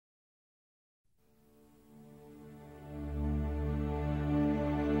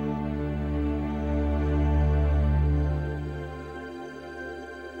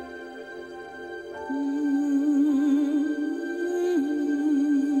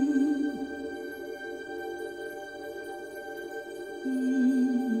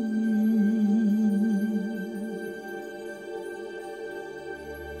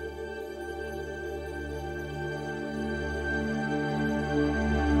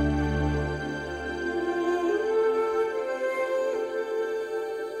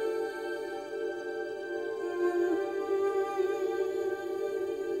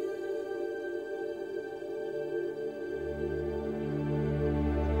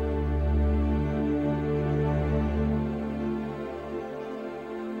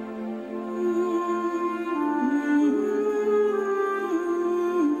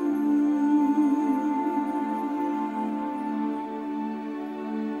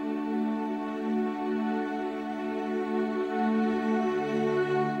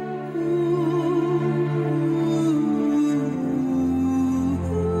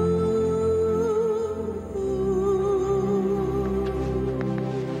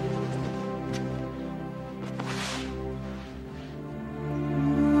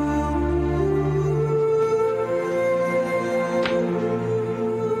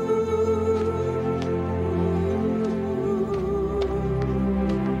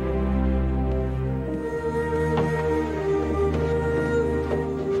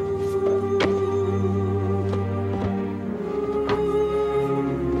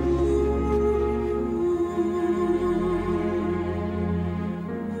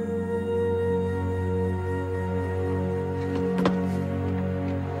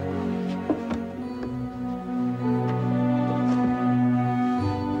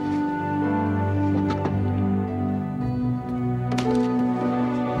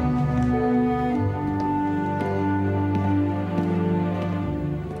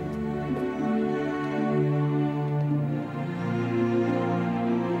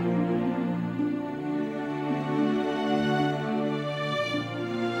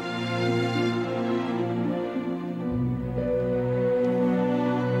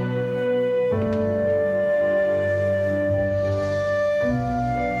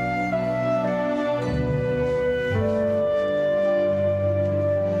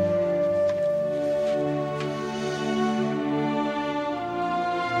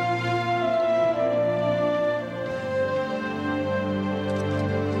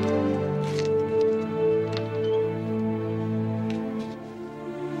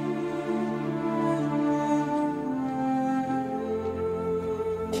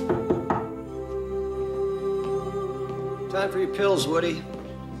Time for your pills, Woody.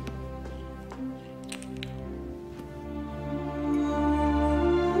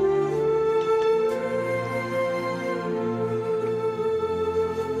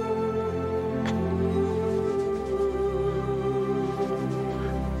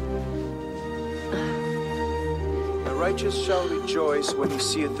 The righteous shall rejoice when he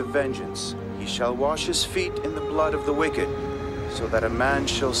seeth the vengeance. He shall wash his feet in the blood of the wicked, so that a man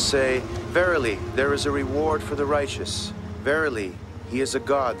shall say, Verily, there is a reward for the righteous. Verily, he is a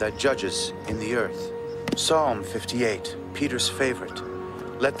God that judges in the earth. Psalm 58, Peter's favorite.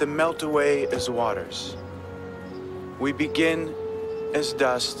 Let them melt away as waters. We begin as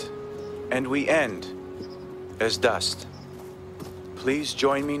dust, and we end as dust. Please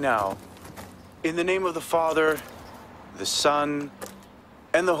join me now. In the name of the Father, the Son,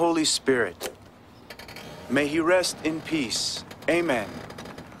 and the Holy Spirit. May he rest in peace. Amen.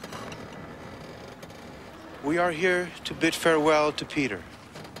 We are here to bid farewell to Peter,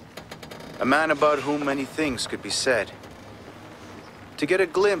 a man about whom many things could be said. To get a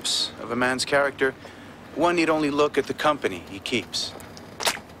glimpse of a man's character, one need only look at the company he keeps.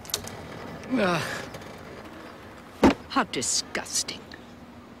 How disgusting.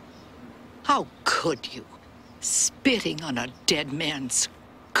 How could you? Spitting on a dead man's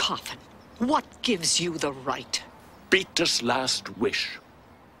coffin. What gives you the right? Peter's last wish.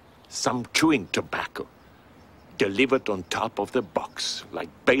 Some chewing tobacco. Delivered on top of the box, like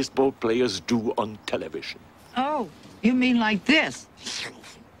baseball players do on television. Oh, you mean like this?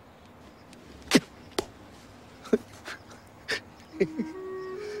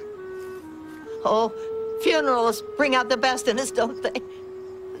 Oh, funerals bring out the best in us, don't they?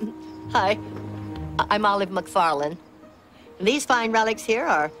 Hi, I'm Olive McFarlane. These fine relics here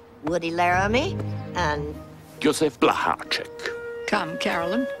are Woody Laramie and... Joseph Blahacek. Come,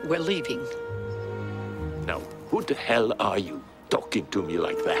 Carolyn, we're leaving. Now, who the hell are you talking to me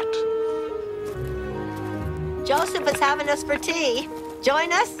like that? Joseph is having us for tea.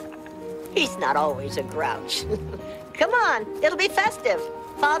 Join us? He's not always a grouch. Come on, it'll be festive.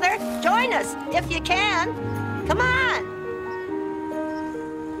 Father, join us if you can. Come on.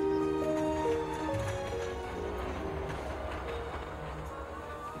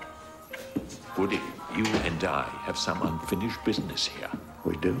 Woody, you and I have some unfinished business here.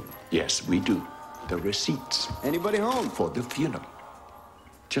 We do? Yes, we do. The receipts. Anybody home? For the funeral.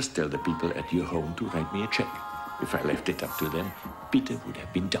 Just tell the people at your home to write me a check. If I left it up to them, Peter would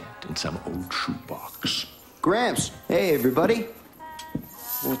have been dumped in some old shoebox. Gramps. Hey, everybody.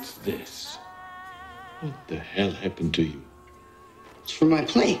 What's this? What the hell happened to you? It's for my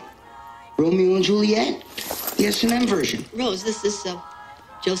play. Romeo and Juliet. The S&M version. Rose, this is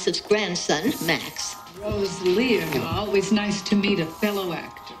Joseph's grandson, Max. Rose Lear. Always nice to meet a fellow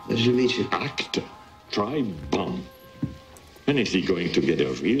actor. Pleasure to meet you. Actor. Try bum. When is he going to get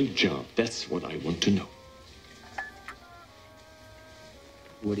a real job? That's what I want to know.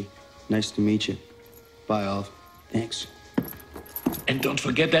 Woody, nice to meet you. Bye, Olive. Thanks. And don't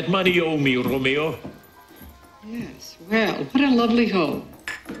forget that money you owe me, Romeo. Yes, well, what a lovely home.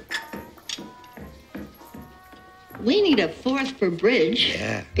 We need a fourth for bridge.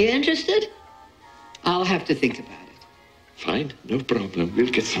 Yeah. You interested? I'll have to think about it. Fine, no problem.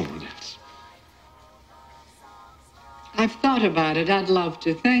 We'll get someone else. I've thought about it. I'd love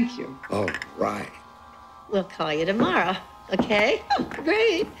to. Thank you. All right. We'll call you tomorrow, okay? Oh,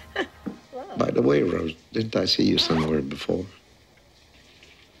 great. By the way, Rose, didn't I see you somewhere before?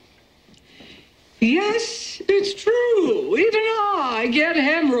 Yes, it's true. Even I get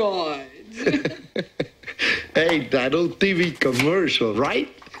hemorrhoids. Hey, that old TV commercial,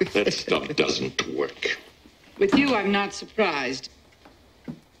 right? That stuff doesn't work. With you, I'm not surprised.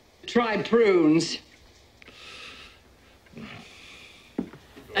 Try prunes.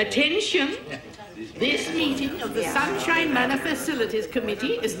 Attention! This meeting of the Sunshine Manor Facilities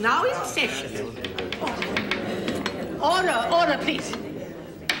Committee is now in session. Order, please.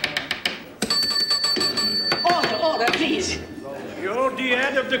 Order, please. You're the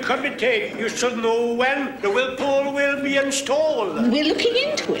head of the committee. You should know when the whirlpool will be installed. We're looking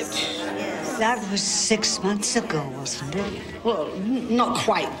into it. That was 6 months ago, wasn't it? Well, not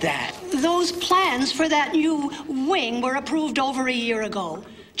quite that. Those plans for that new wing were approved over a year ago.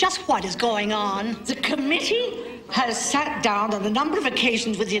 Just what is going on? The committee has sat down on a number of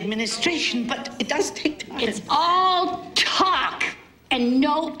occasions with the administration, but it does take time. It's all talk and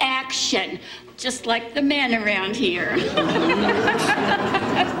no action, just like the men around here.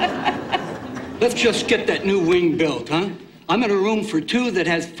 Let's just get that new wing built, huh? I'm in a room for 2 that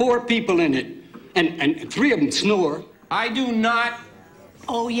has 4 people in it, and 3 of them snore. I do not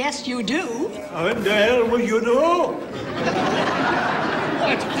Oh, yes, you do. How in the hell will you know?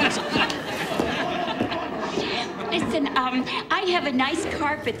 Listen, I have a nice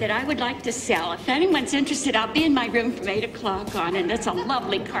carpet that I would like to sell. If anyone's interested, I'll be in my room from 8 o'clock on, and it's a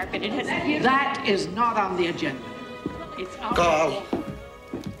lovely carpet. It has a beautiful... That is not on the agenda. It's all... Carl.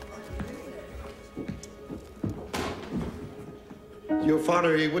 Your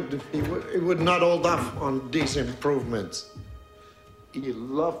father, he would not hold off on these improvements. He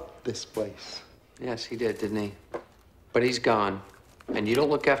loved this place. Yes, he did, didn't he? But he's gone. And you don't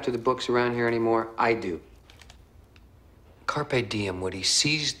look after the books around here anymore. I do. Carpe diem, Woody.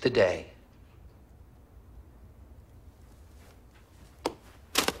 Seize the day.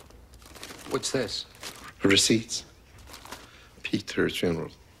 What's this? Receipts. Peter's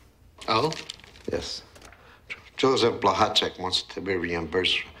funeral. Oh? Yes. Joseph Blahacek wants to be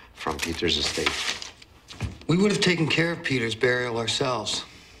reimbursed from Peter's estate. We would have taken care of Peter's burial ourselves.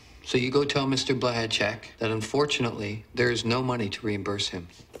 So you go tell Mr. Blahacek that unfortunately there is no money to reimburse him.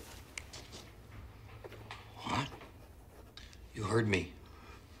 What? You heard me.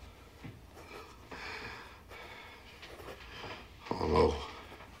 Oh, no.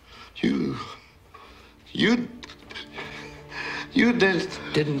 You did...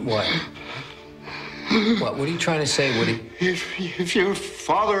 Didn't what? What are you trying to say, Woody? If your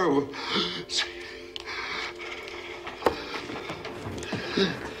father...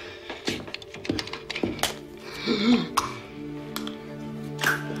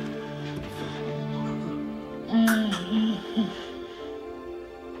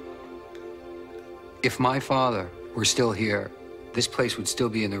 If my father were still here, this place would still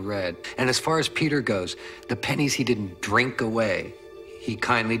be in the red. And as far as Peter goes, the pennies he didn't drink away, he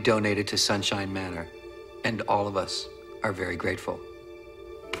kindly donated to Sunshine Manor. And all of us are very grateful.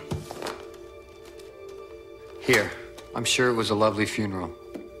 Here, I'm sure it was a lovely funeral.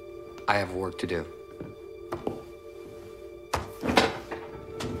 I have work to do.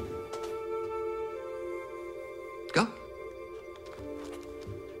 Go.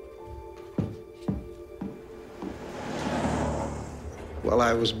 Well,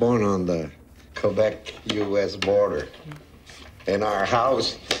 I was born on the Quebec-U.S. border. In our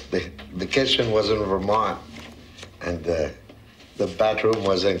house, the kitchen was in Vermont, and the bathroom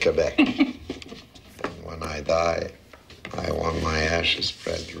was in Quebec. And when I die, I want my ashes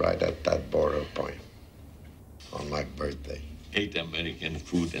spread right at that border point on my birthday. Ate American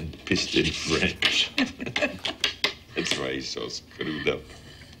food and pissed in French. That's why he's so screwed up.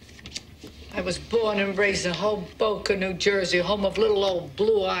 I was born and raised in Hoboken, New Jersey, home of little old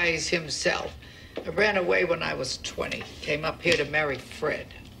Blue Eyes himself. I ran away when I was 20. Came up here to marry Fred.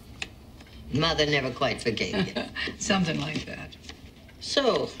 Mother never quite forgave you. Something like that.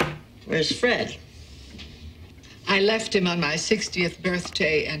 So, where's Fred? I left him on my 60th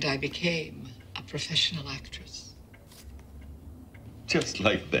birthday, and I became a professional actress. Just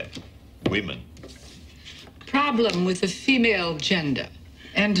like that. Women. Problem with the female gender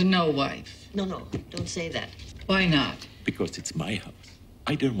and no wife. No, don't say that. Why not? Because it's my house.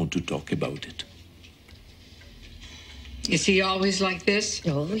 I don't want to talk about it. Is he always like this?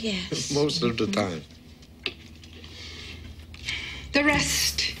 Oh, yes. Most of the time. The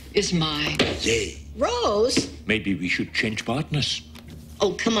rest is mine. Yay. Rose? Maybe we should change partners.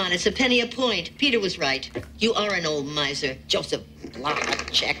 Oh, come on, it's a penny a point. Peter was right. You are an old miser, Joseph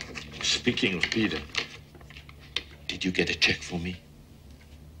Blahacek. Speaking of Peter, did you get a check for me?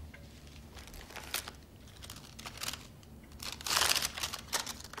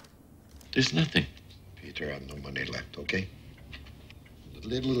 There's nothing. Peter had no money left, okay? The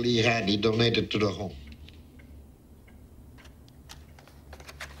little he had, he donated to the home.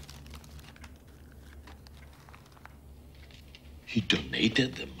 He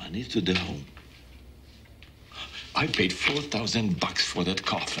donated the money to the home. I paid $4,000 for that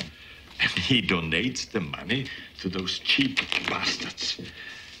coffin. And he donates the money to those cheap bastards.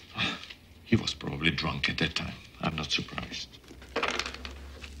 He was probably drunk at that time. I'm not surprised.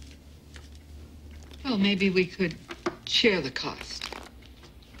 Well, maybe we could share the cost.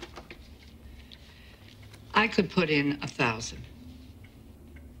 I could put in 1,000.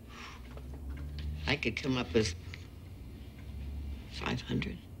 I could come up with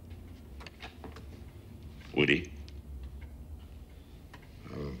 500. Woody?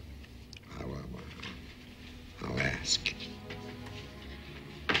 I'll ask.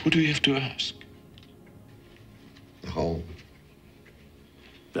 Who do you have to ask? The home.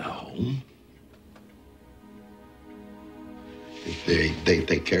 The home? They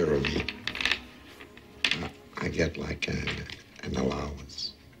take care of me. I get like an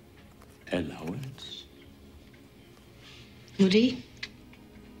allowance. Allowance? Woody,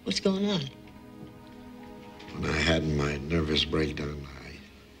 What's going on? When I had my nervous breakdown,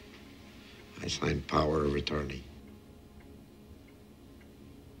 I signed power of attorney.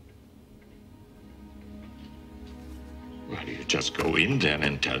 Well, you just go in there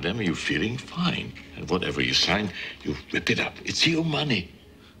and tell them you're feeling fine. And whatever you sign, you rip it up. It's your money.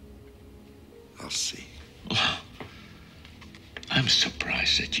 I'll see. I'm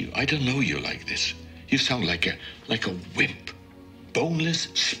surprised at you. I don't know you like this. You sound like a wimp. Boneless,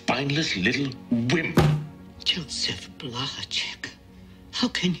 spineless little wimp. Joseph Blahacek, how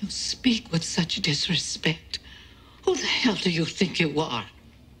can you speak with such disrespect? Who the hell do you think you are?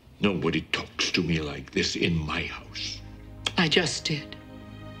 Nobody talks to me like this in my house. I just did.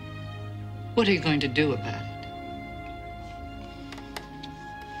 What are you going to do about it?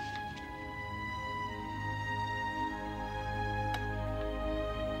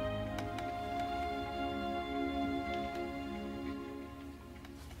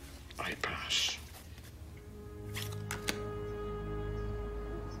 I pass.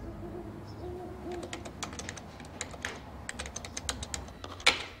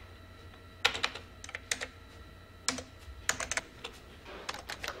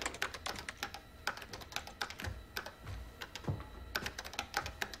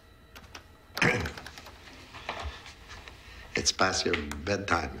 It's past your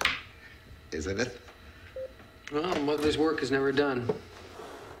bedtime, isn't it? Well, mother's work is never done.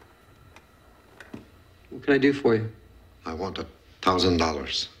 What can I do for you? I want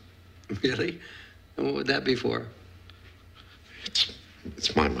 $1,000. Really? And what would that be for? It's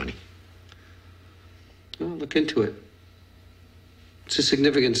my money. Well, look into it. It's a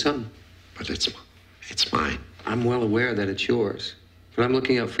significant sum. But it's mine. I'm well aware that it's yours. But I'm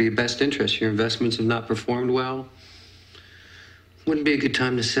looking out for your best interest. Your investments have not performed well. Wouldn't be a good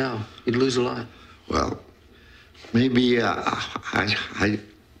time to sell. You'd lose a lot. Well, maybe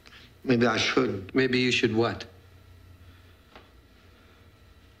maybe I should. Maybe you should what?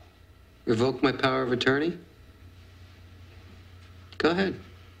 Revoke my power of attorney? Go ahead.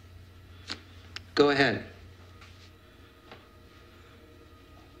 Go ahead.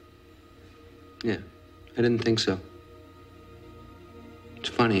 Yeah, I didn't think so. It's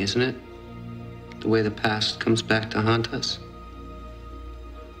funny, isn't it? The way the past comes back to haunt us.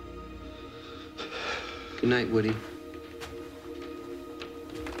 Good night, Woody.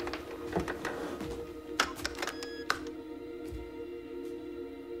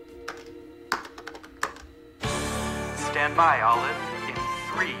 Stand by, Olive, in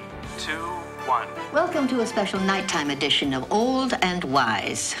 3, 2, 1. Welcome to a special nighttime edition of Old and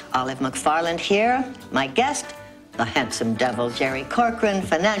Wise. Olive McFarland here. My guest, the handsome devil Jerry Corcoran,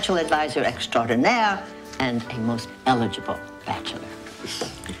 financial advisor extraordinaire, and a most eligible bachelor.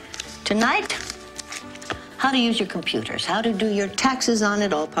 Tonight, how to use your computers, how to do your taxes on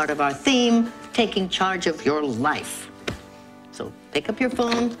it, all part of our theme, taking charge of your life. So pick up your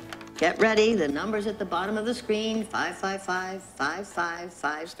phone, get ready. The number's at the bottom of the screen,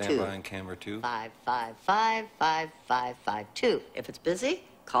 555-5552. Stand by on camera 2. 555-5552. If it's busy,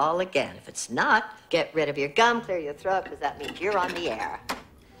 call again. If it's not, get rid of your gum, clear your throat, because that means you're on the air.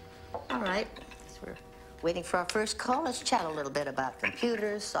 All right, so we're waiting for our first call. Let's chat a little bit about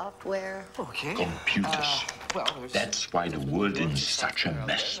computers, software. Okay. Computers. That's why the world is in such a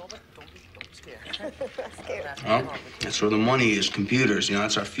mess. Well, that's where the money is, computers. You know,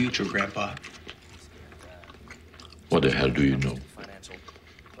 that's our future, Grandpa. What the hell do you know?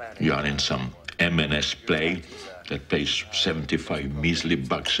 You are in some M&S play that pays 75 measly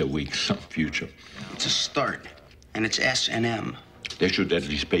bucks a week, some future. It's a start, and it's S&M. They should at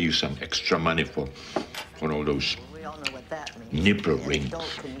least pay you some extra money for all those nipple rings.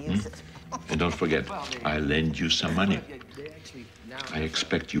 And don't forget, I lend you some money. I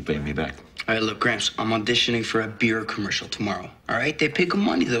expect you pay me back. All right, look, Gramps, I'm auditioning for a beer commercial tomorrow. All right? They pay good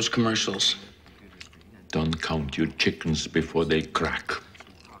money, those commercials. Don't count your chickens before they crack.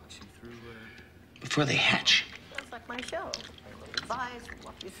 Before they hatch. Sounds like my show. Advise,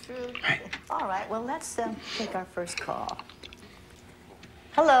 walk you through. All right, well, let's take our first call.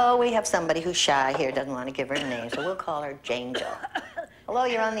 Hello, we have somebody who's shy here, doesn't want to give her name, so we'll call her Jane Doe. Hello,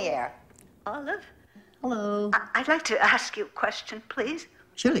 you're on the air. Olive? Hello. I'd like to ask you a question, please.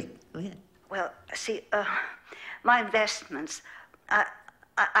 Surely, go ahead. Well, see, my investments, I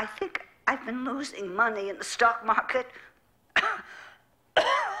think I've been losing money in the stock market.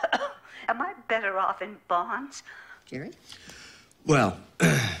 Am I better off in bonds? Jerry? Well,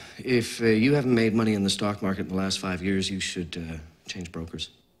 if you haven't made money in the stock market in the last 5 years, you should change brokers.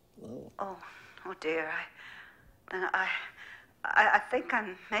 Whoa. Oh dear. I think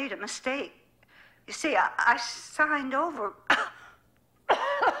I made a mistake. You see, I signed over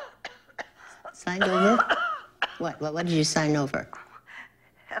Signed over? What did you sign over?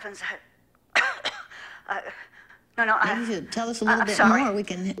 Heavens, No, Maybe you should tell us a little bit sorry. more. We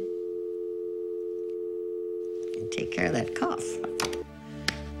can take care of that cough.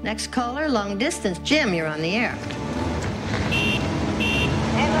 Next caller, long distance. Jim, you're on the air. Hey,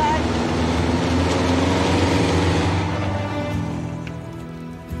 bud.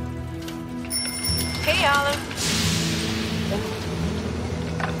 Hey, Olive.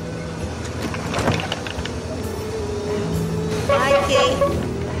 Mikey,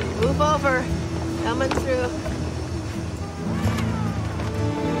 move over. Coming through.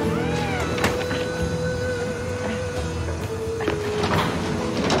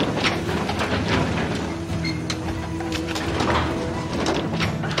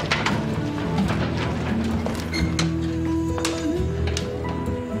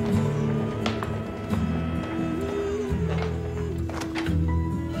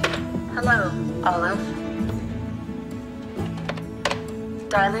 Hello, Olive.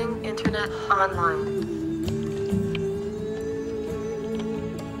 Dialing internet online.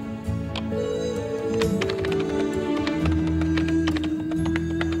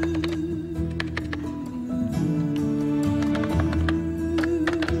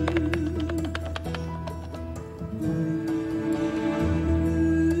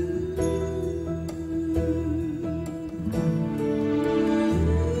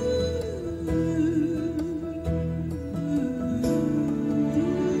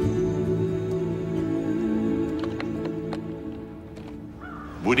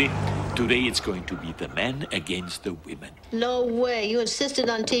 Woody, today it's going to be the men against the women. No way. You insisted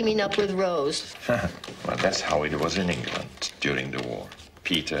on teaming up with Rose. Well, that's how it was in England during the war.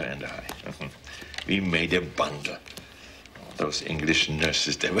 Peter and I. We made a bundle. Those English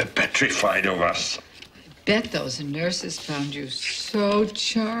nurses, they were petrified of us. Bet those nurses found you so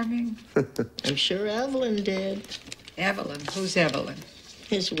charming. I'm sure Evelyn did. Evelyn? Who's Evelyn?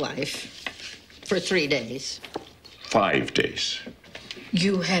 His wife. For 3 days. 5 days.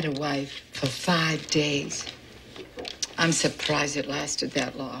 You had a wife for 5 days. I'm surprised it lasted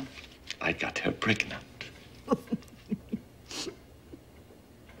that long. I got her pregnant.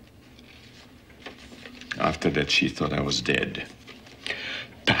 After that, she thought I was dead.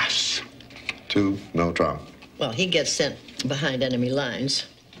 Pass. 2, no Trump. Well, he gets sent behind enemy lines,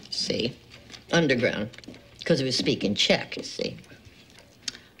 see? Underground. Because he was speaking Czech, you see.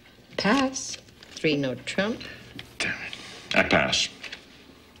 Pass. 3, no Trump. Damn it. I pass.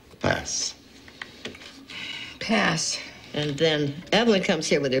 Pass. Pass. And then Evelyn comes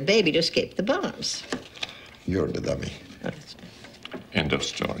here with her baby to escape the bombs. You're the dummy. End of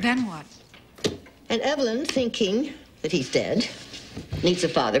story. Then what? And Evelyn, thinking that he's dead, needs a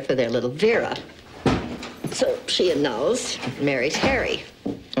father for their little Vera. So she annuls, marries Harry,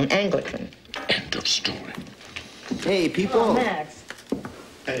 an Anglican. End of story. Hey, people. Oh, Max.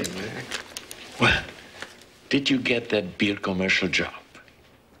 Hey, Max. Well, did you get that beer commercial job?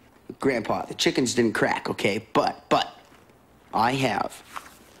 Grandpa, the chickens didn't crack, okay? But, I have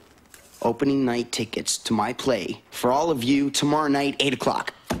opening night tickets to my play for all of you tomorrow night, 8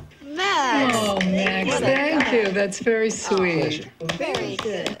 o'clock. Max! Oh, Max, thank you. That's very sweet. Very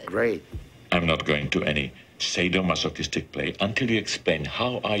good. Great. I'm not going to any sadomasochistic play until you explain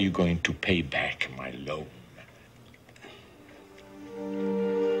how are you going to pay back my loan.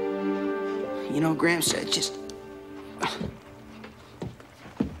 You know, Gramps, I just...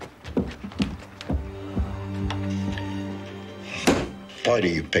 Why do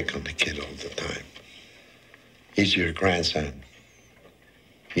you pick on the kid all the time? He's your grandson.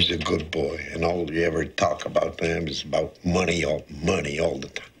 He's a good boy, and all you ever talk about to him is about money all the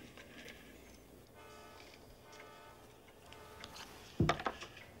time.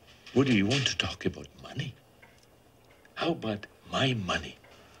 What do you want to talk about money? How about my money?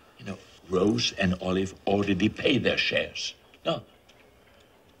 You know, Rose and Olive already pay their shares. No.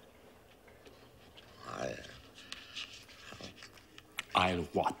 I'll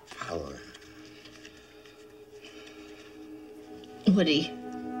what? Woody,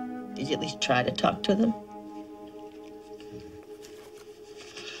 did you at least try to talk to them?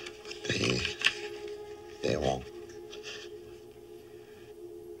 They won't.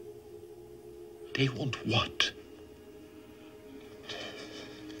 They want what?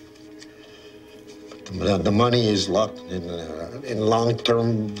 The money is locked in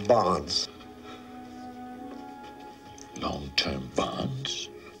long-term bonds. Long-term bonds?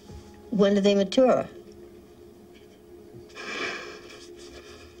 When do they mature?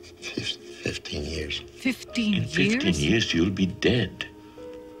 15 years. 15 In 15 years, you'll be dead.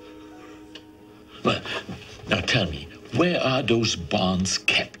 Well, now tell me, where are those bonds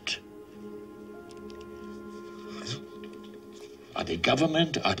kept? Are they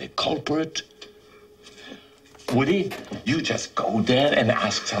government? Are they corporate? Woody, you just go there and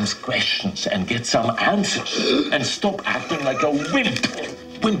ask some questions and get some answers. And stop acting like a wimp.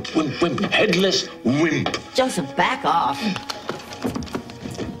 Wimp, wimp, wimp. Headless wimp. Joseph, back off.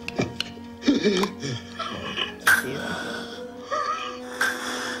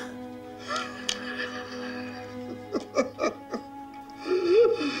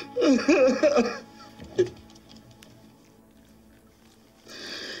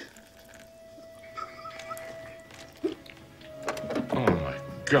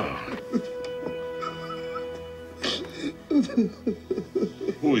 God.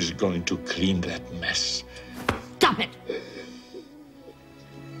 Who is going to clean that mess? Stop it!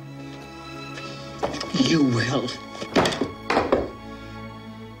 You will.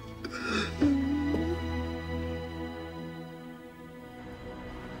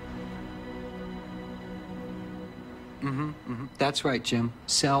 That's right, Jim.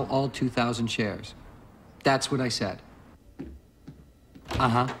 Sell all 2,000 shares. That's what I said.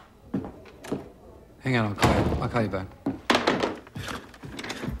 Uh-huh. Hang on, I'll call you back.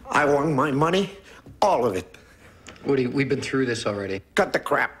 I want my money, all of it. Woody, we've been through this already. Cut the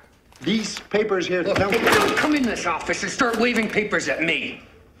crap. These papers here Look, tell me... don't come in this office and start waving papers at me.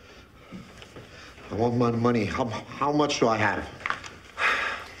 I want my money. How much do I have?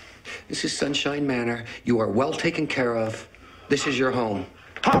 This is Sunshine Manor. You are well taken care of. This is your home.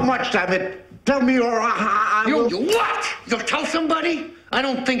 How much, damn it? Tell me or I will... You what? You'll tell somebody? I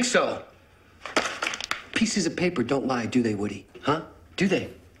don't think so. Pieces of paper don't lie, do they, Woody? Huh? Do they?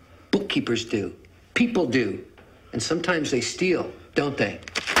 Bookkeepers do. People do. And sometimes they steal, don't they?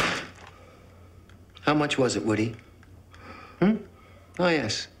 How much was it, Woody? Oh,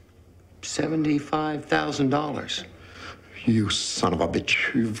 yes. $75,000. You son of a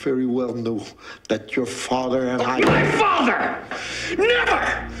bitch. You very well know that your father and I... My father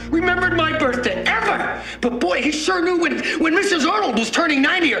never remembered my birthday, ever! But boy, he sure knew when Mrs. Arnold was turning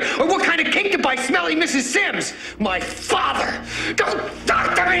 90 or what kind of cake to buy smelly Mrs. Sims. My father! Don't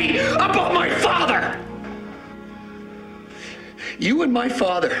talk to me about my father! You and my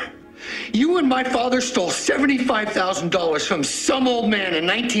father stole $75,000 from some old man in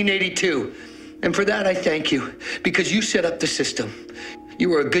 1982. And for that, I thank you, because you set up the system.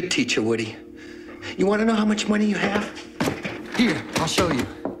 You were a good teacher, Woody. You want to know how much money you have? Here, I'll show you.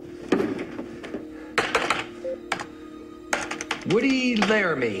 Woody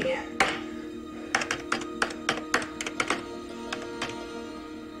Laramie.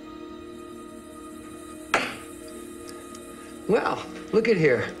 Well, look at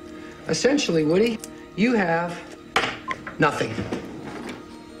here. Essentially, Woody, you have nothing.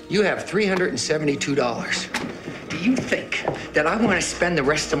 You have $372. Do you think that I want to spend the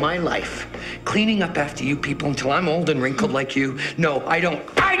rest of my life cleaning up after you people until I'm old and wrinkled like you? No, I don't.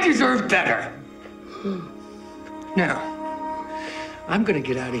 I deserve better. Now, I'm going to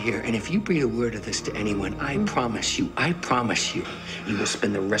get out of here, and if you breathe a word of this to anyone, I promise you, you will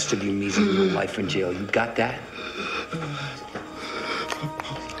spend the rest of your miserable life in jail. You got that?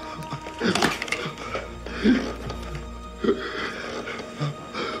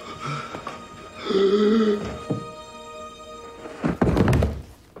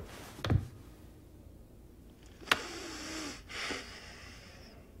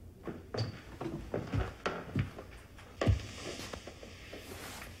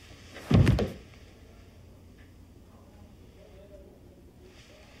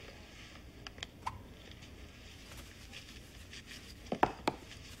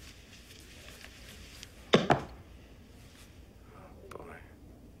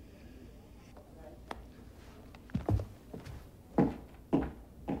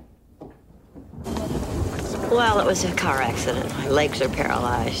 Well, it was a car accident. My legs are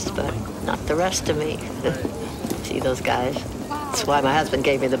paralyzed, but not the rest of me. See those guys? That's why my husband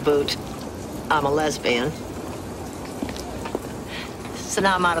gave me the boot. I'm a lesbian. So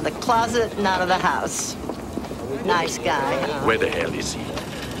now I'm out of the closet and out of the house. Nice guy, huh? Where the hell is he?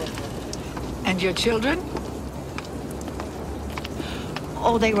 And your children?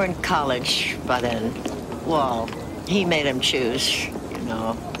 Oh, they were in college by then. Well, he made them choose, you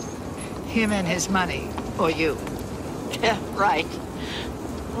know. Him and his money. Or you? Yeah, right.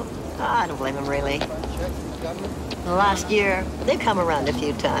 I don't blame him, really. The last year, they've come around a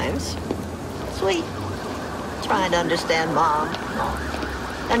few times. Sweet. Trying to understand Mom.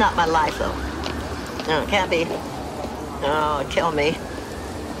 They're not my life, though. No, can't be. No, it'd kill me.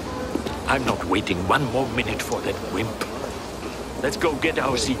 I'm not waiting one more minute for that wimp. Let's go get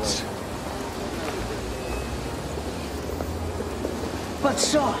our seats. But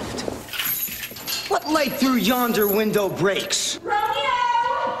soft. What light through yonder window breaks?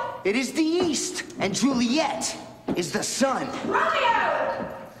 Romeo! It is the east, and Juliet is the sun. Romeo!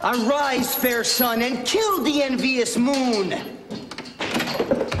 Arise, fair sun, and kill the envious moon.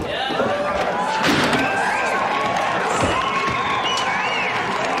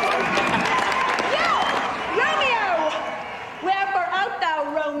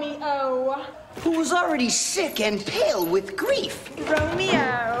 Who was already sick and pale with grief.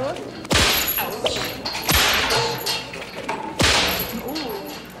 Romeo.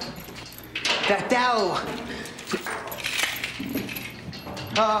 That thou...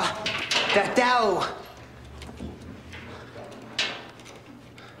 that thou...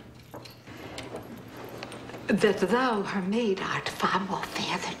 That thou, her maid, art far more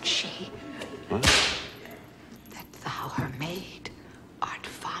fair than she. What? That thou, her maid, art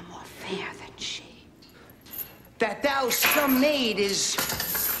far more fair than she. That thou, some maid, is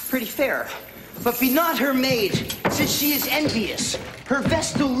pretty fair. But be not her maid, since she is envious. Her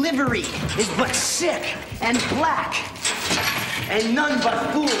vestal livery is but sick and black, and none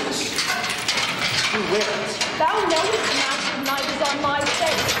but fools who wear it. Thou knowest the mask of night is on my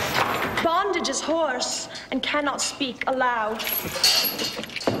face. Bondage is hoarse and cannot speak aloud.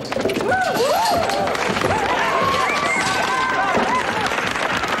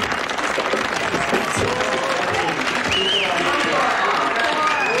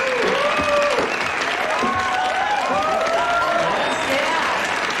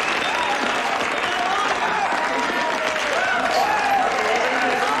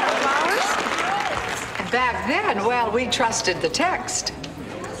 Back then, well, we trusted the text.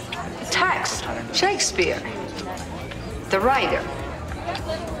 Text? Shakespeare, the writer.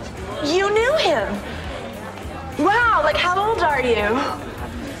 You knew him? Wow, like how old are you?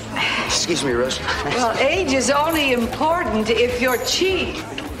 Excuse me, Rose. Well, age is only important if you're cheap.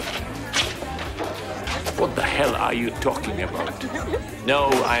 What the hell are you talking about? No,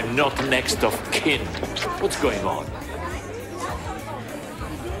 I'm not next of kin. What's going on?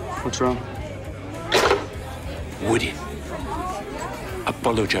 What's wrong? Woody,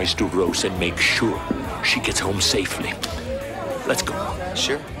 apologize to Rose and make sure she gets home safely. Let's go.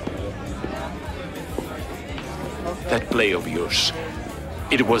 Sure. That play of yours,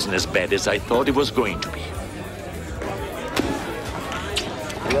 it wasn't as bad as I thought it was going to be.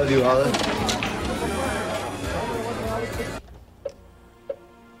 I love you, Olive.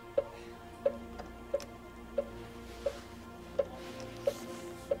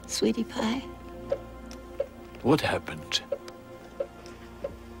 Sweetie pie. What happened?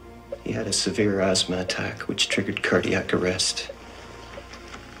 He had a severe asthma attack, which triggered cardiac arrest.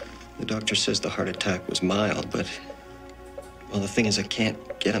 The doctor says the heart attack was mild, but, well, the thing is, I can't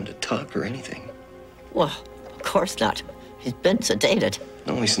get him to talk or anything. Well, of course not. He's been sedated.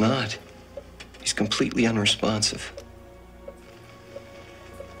 No, he's not. He's completely unresponsive.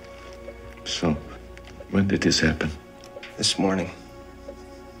 So, when did this happen? This morning,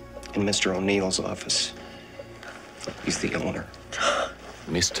 in Mr. O'Neill's office. He's the owner.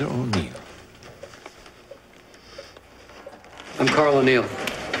 Mr. O'Neill. I'm Carl O'Neill.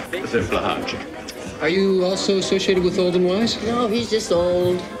 Are you also associated with Old and Wise? No, he's just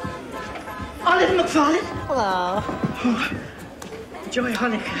old. Olive McFarlane. Hello. Joy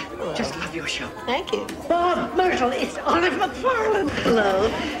Honecker. Just love your show. Thank you. Bob Myrtle, it's Olive McFarlane.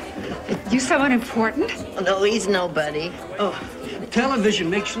 Hello. You someone important? No, he's nobody. Oh, television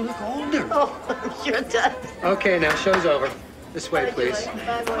makes you look older. Oh, sure it does. Okay, now, show's over. This way, please.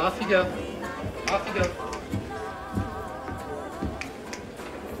 Off you go. Off you go.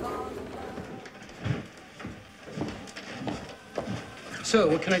 So,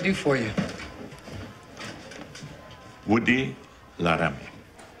 what can I do for you? Woody Laramie.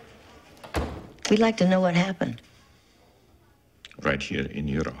 We'd like to know what happened. Right here in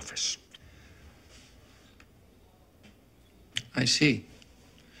your office. I see.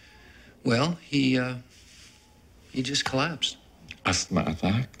 Well, he just collapsed. Asthma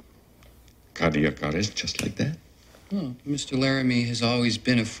attack? Cardiac arrest, just like that? Well, Mr. Laramie has always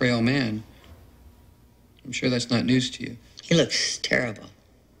been a frail man. I'm sure that's not news to you. He looks terrible.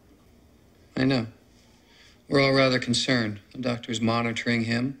 I know. We're all rather concerned. The doctor's monitoring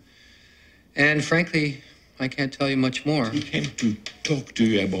him. And frankly, I can't tell you much more. He came to talk to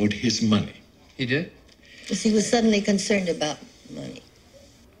you about his money. He did? Because he was suddenly concerned about money.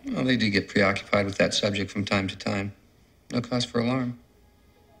 Well, they do get preoccupied with that subject from time to time. No cause for alarm.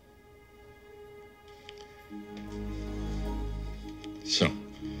 So,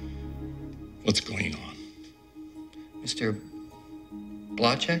 what's going on? Mr.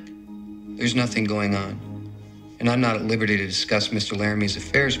 Blachek? There's nothing going on. And I'm not at liberty to discuss Mr. Laramie's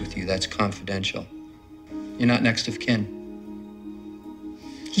affairs with you. That's confidential. You're not next of kin.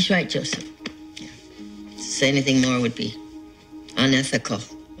 He's right, Joseph. Yeah. To say anything more would be unethical,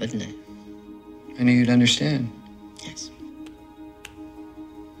 wouldn't it? I knew you'd understand. Yes.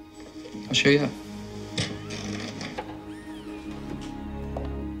 I'll show you up.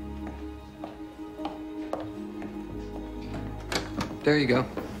 There you go.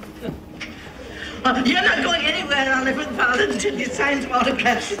 You're not going anywhere, Oliver McFarland, until you sign some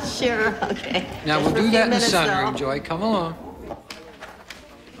autographs. Sure, okay. Now, we'll do that in the sunroom, Joy. Come along.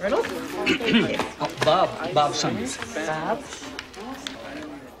 Reynolds? Bob Summers. Bob?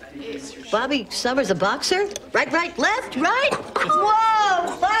 Bobby Summers, a boxer? Right, left, right?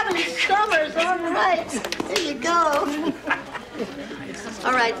 Whoa, Bobby Summers, all right. There you go.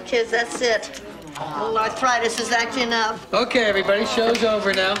 All right, kids, that's it. A little arthritis is acting up. Okay, everybody, show's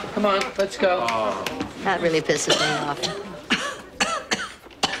over now. Come on, let's go. That really pisses me off.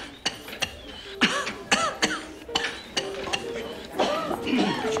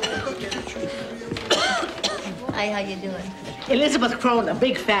 Hi, how you doing? Elizabeth Crone, a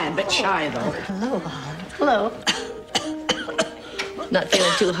big fan, but shy, though. Hello, Bob. Hello. Not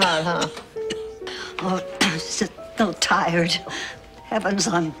feeling too hot, huh? Oh, I'm so tired. Heavens,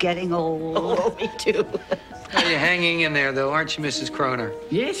 I'm getting old. Oh, me too. Are you hanging in there, though, aren't you, Mrs. Kroner?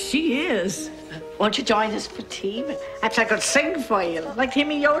 Yes, she is. Won't you join us for tea? Perhaps I could sing for you. Like to hear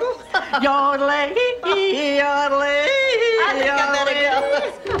me yodel? Yodeling, yodeling, I think I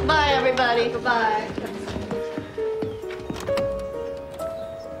better go. Bye, everybody. Bye.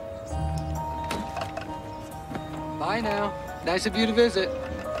 Bye now. Nice of you to visit.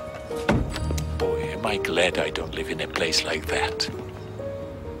 Boy, am I glad I don't live in a place like that.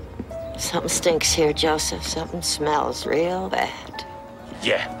 Something stinks here, Joseph. Something smells real bad.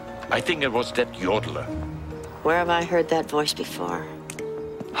 Yeah, I think it was that yodeler. Where have I heard that voice before?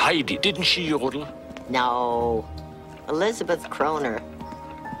 Heidi, didn't she yodel? No. Elizabeth Kroner.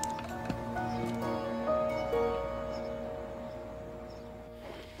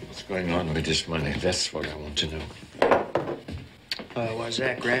 What's going on with this money? That's what I want to know. Why's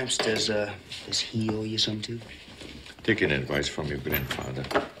that, Gramps? Does he owe you some too? Take an advice from your grandfather.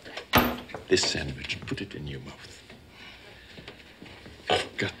 This sandwich, put it in your mouth.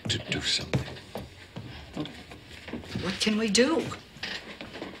 I've got to do something. What can we do?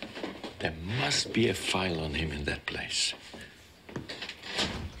 There must be a file on him in that place.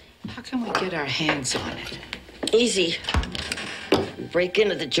 How can we get our hands on it? Easy. Break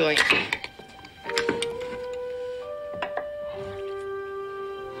into the joint.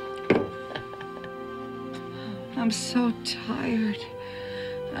 I'm so tired.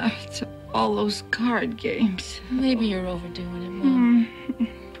 After all those card games. Maybe you're overdoing it, Mom.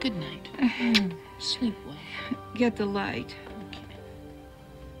 Good night. Sleep well. Get the light.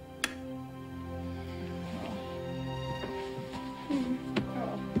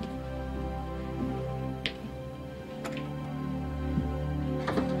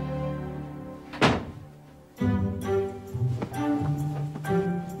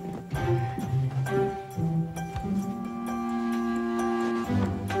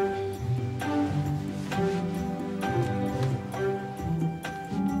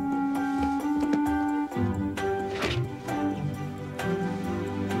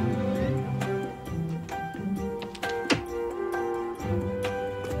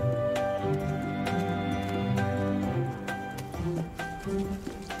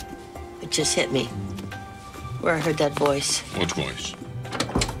 Just hit me. Where I heard that voice. What voice?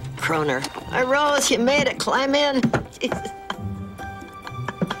 Kroner. I rose, you made it. Climb in. Jesus.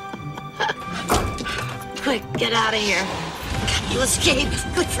 Quick, get out of here. You escaped.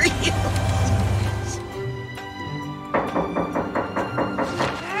 Good for you.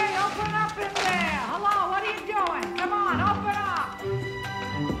 Hey, open up in there. Hello, what are you doing? Come on, open up.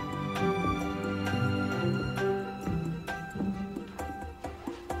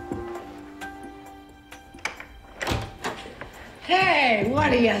 Hey,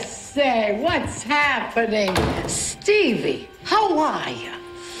 what do you say? What's happening? Stevie, how are you?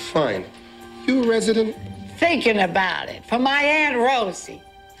 Fine. You a resident? Thinking about it. For my Aunt Rosie.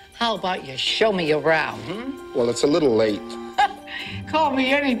 How about you show me around, Well, it's a little late. Call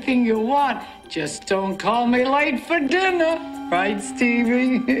me anything you want. Just don't call me late for dinner. Right,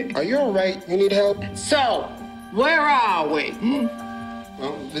 Stevie? Are you all right? You need help? So, where are we?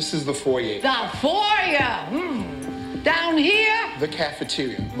 Well, this is the foyer. The foyer. Down here? The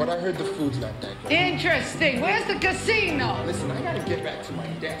cafeteria. But I heard the food's not that good. Interesting. Where's the casino? Listen, I gotta get back to my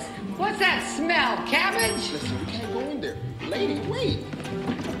desk. What's that smell? Cabbage? Listen, you can't go in there. Lady, wait.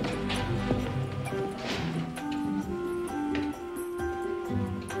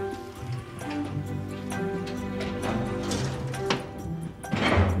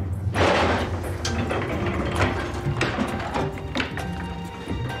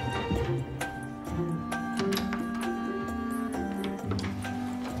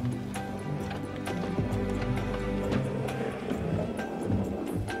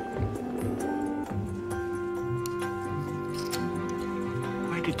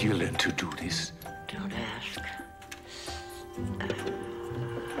 Where did you learn to do this? Don't ask.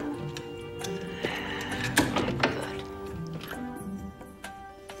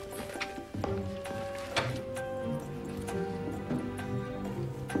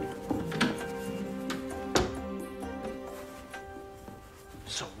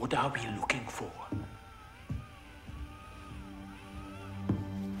 So what are we looking for?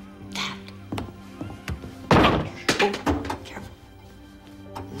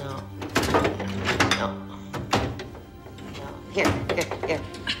 No. No. Here.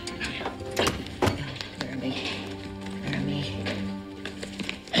 Jeremy.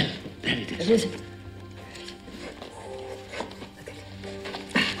 There it It is.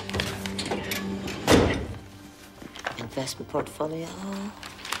 Investment portfolio.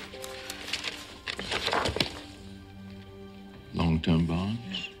 Long-term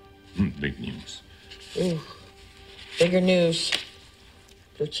bonds? Big news. Ooh. Bigger news.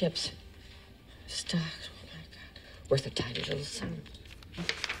 Blue chips. Stocks. Oh, my God. Worth a tiny little sum.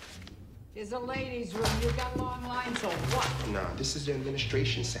 There's a ladies' room. You got long lines or what? No, this is the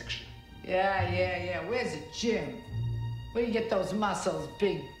administration section. Yeah. Where's the gym? Where you get those muscles,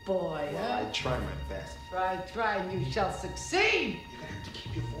 big boy, huh? I try my best. Try, and you shall succeed. You have to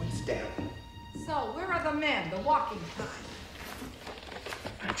keep your voice down. So, where are the men? The walking time?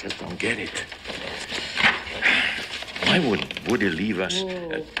 I just don't get it. Why would Woody leave us?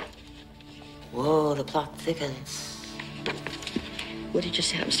 Whoa, the plot thickens. Woody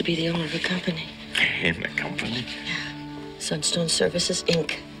just happens to be the owner of the company. In the company? Yeah. Sunstone Services,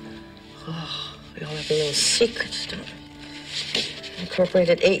 Inc. Oh, we all have a little secrets, don't we?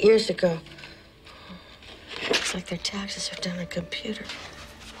 Incorporated 8 years ago. Looks like their taxes are done on computer.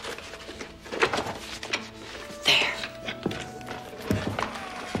 There.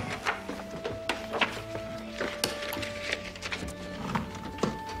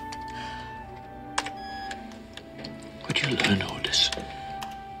 Where'd you learn all this?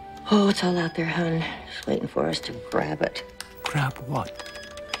 Oh, it's all out there, hon. Just waiting for us to grab it. Grab what?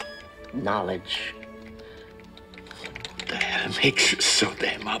 Knowledge. What the hell makes you so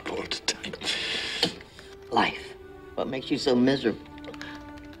damn up all the time? Life. What makes you so miserable?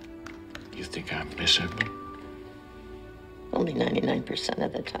 You think I'm miserable? Only 99%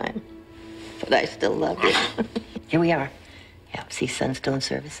 of the time. But I still love you. Here we are. Yep, see Sunstone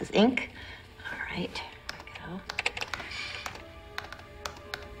Services, Inc. All right, there we go.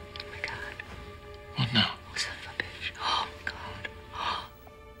 Oh, my God. What now? Son of a bitch. Oh, God.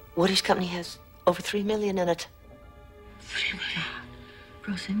 Woody's company has over $3 million in it. 3 million?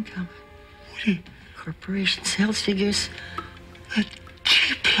 Gross income. Woody? Corporation sales figures. A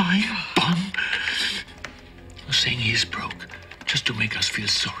cheap lying bum. You're saying he's broke just to make us feel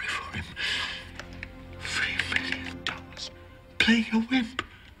sorry for him. $3 million. Playing a wimp.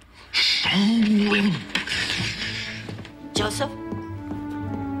 Some wimp. Joseph?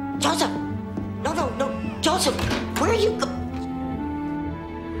 Joseph! No. Joseph, where are you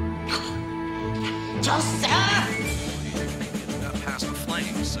Joseph! Past the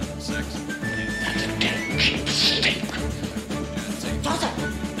flames, 7-6. That's a damn cheap steak. Joseph!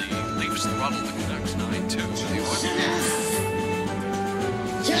 The Leafs throttled the Canucks 9-2 to the Olympia.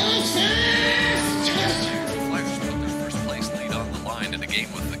 The Flyers put their first place lead on the line in a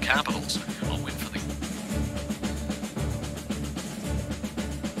game with the Capitals. A win for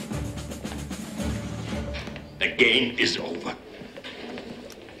The game is over.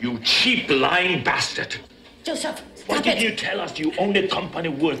 You cheap lying bastard. Joseph, What did you tell us? You own a company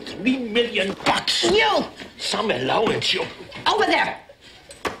worth $3 million? You! Some allowance, you. Over there!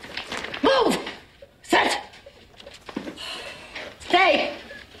 Move! Sit! Stay!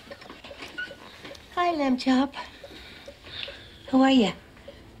 Hi, Lamb Chop. How are you?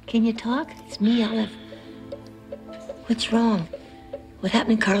 Can you talk? It's me, Olive. What's wrong? What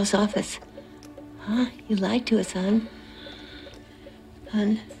happened in Carl's office? Huh? You lied to us, hon.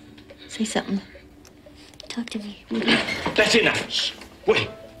 Hon, say something. Talk to me, Woody. That's enough. Woody,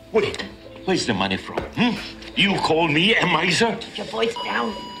 where's the money from? You call me a miser? Keep your voice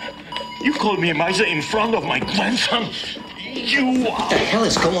down. You call me a miser in front of my grandson? You are... What the hell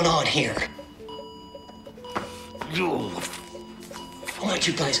is going on here? You... I want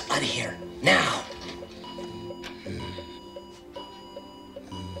you guys out of here. Now.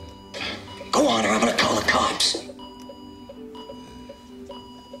 Go on, or I'm gonna call the cops.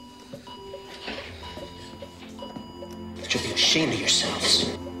 You should be ashamed of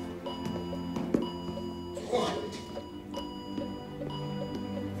yourselves. Go on.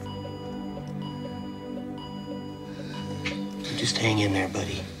 Just hang in there,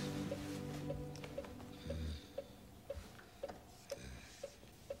 buddy.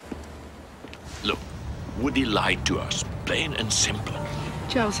 Look, Woody lied to us, plain and simple.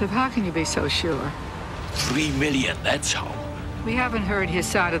 Joseph, how can you be so sure? 3 million, that's how. We haven't heard his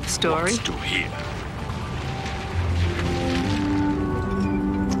side of the story. What's to hear?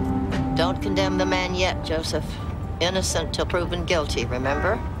 Don't condemn the man yet, Joseph. Innocent till proven guilty,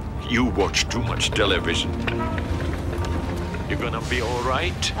 remember? You watch too much television. You gonna be all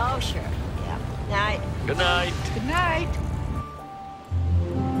right? Oh, sure. Yeah. Night. Good night. Good night.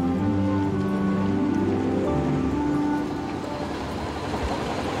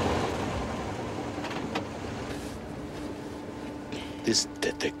 This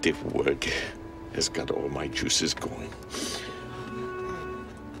detective work has got all my juices going.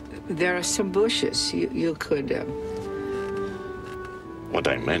 There are some bushes. You could... What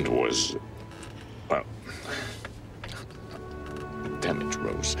I meant was, well, damn it,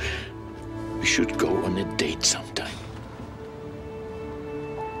 Rose. We should go on a date sometime.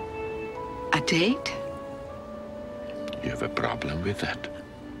 A date? You have a problem with that?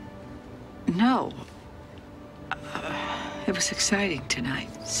 No. It was exciting tonight,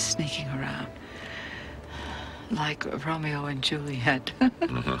 sneaking around. Like Romeo and Juliet. No,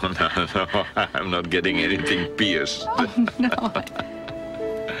 I'm not getting anything pierced. Oh, no.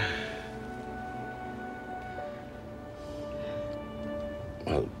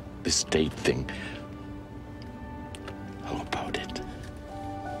 Well, this date thing, how about it?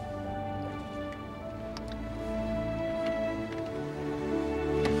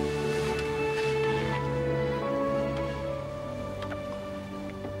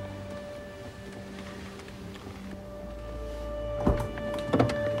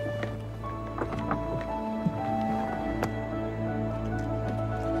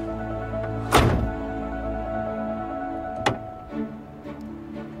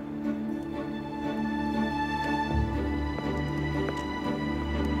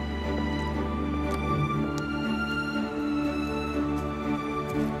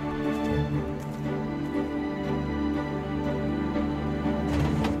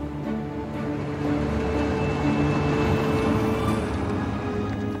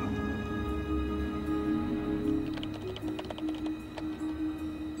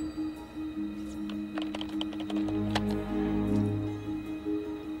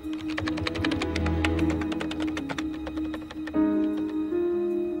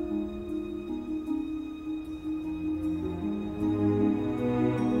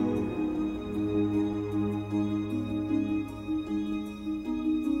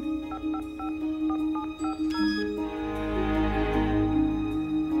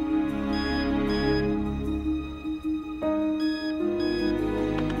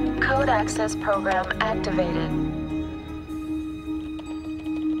 Code access program activated.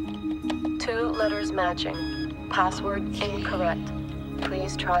 2 letters matching. Password incorrect.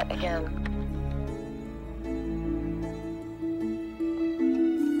 Please try again.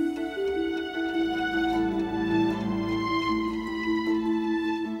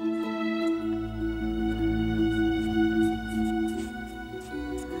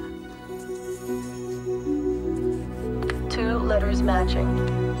 Letters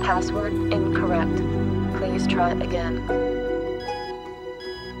matching. Password incorrect. Please try again.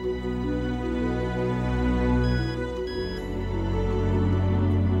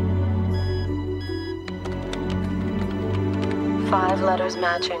 Five letters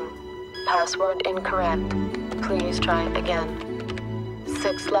matching. Password incorrect. Please try again.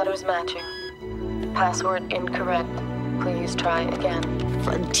 6 letters matching. Password incorrect. Please try again.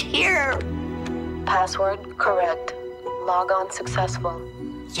 Frontier! Password correct. Log on successful.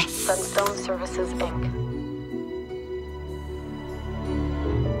 Yes. Sunstone Services, Inc.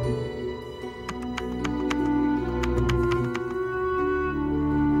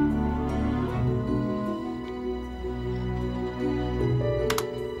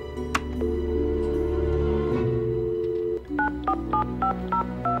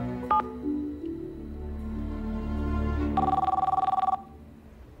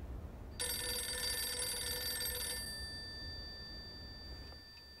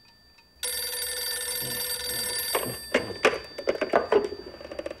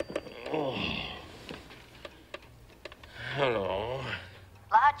 Hello.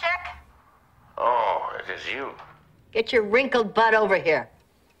 Logic? Oh, it is you. Get your wrinkled butt over here.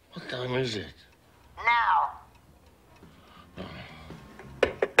 What time is it? Now.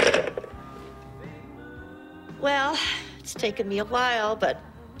 Well, it's taken me a while, but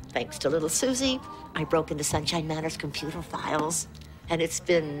thanks to little Susie, I broke into Sunshine Manor's computer files, and it's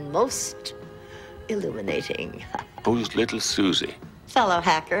been most illuminating. Who's little Susie? Fellow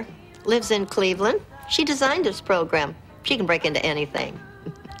hacker. Lives in Cleveland. She designed this program. She can break into anything.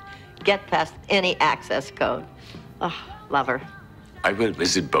 get past any access code. Oh, love her. I will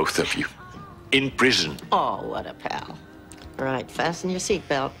visit both of you. In prison. Oh, what a pal. All right, fasten your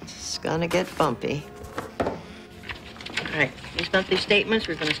seatbelt. It's gonna get bumpy. All right, these monthly statements,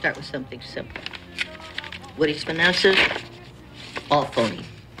 we're gonna start with something simple. Woody's finances, all phony.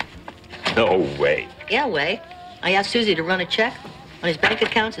 No way. Yeah, way. I asked Susie to run a check on his bank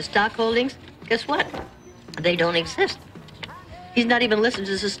accounts, his stock holdings. Guess what? They don't exist. He's not even listed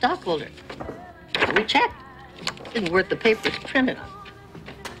as a stockholder. So we checked. Isn't worth the paper it's printed on.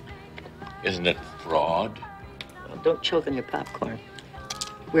 Isn't it fraud? Well, don't choke on your popcorn.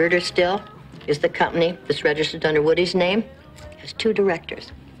 Weirder still is the company that's registered under Woody's name has 2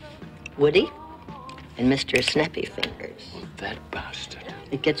 directors, Woody and Mr. Snappy Fingers. Oh, that bastard.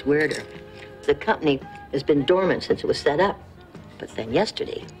 It gets weirder. The company has been dormant since it was set up. But then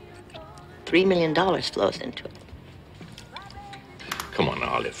yesterday, $3 million flows into it. Come on,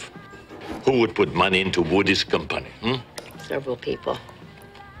 Olive. Who would put money into Woody's company, Several people.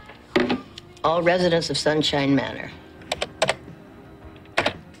 All residents of Sunshine Manor.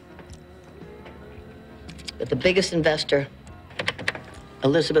 But the biggest investor,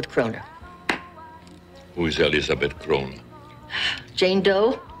 Elizabeth Kroner. Who is Elizabeth Kroner? Jane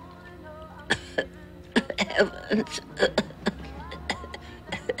Doe. Evans.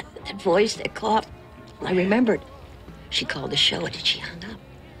 That voice, that cough. I remembered. She called the show and she hung up.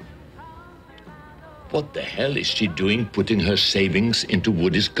 What the hell is she doing putting her savings into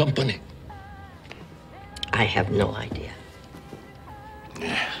Woody's company? I have no idea.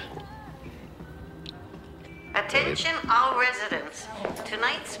 Attention all residents.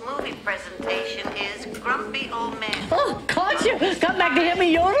 Tonight's movie presentation is Grumpy Old Man. Oh, caught you. Come back to hear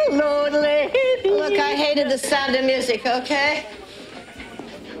me yodel, Lord lady. Look, I hated the sound of music, okay?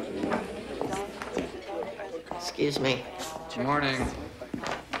 Excuse me. Good morning.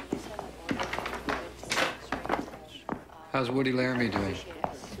 How's Woody Laramie doing?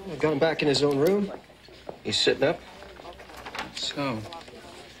 I got him back in his own room. He's sitting up. So,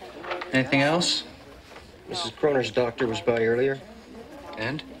 anything else? Mrs. Kroner's doctor was by earlier.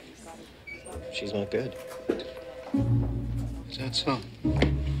 And? She's not good. Is that so?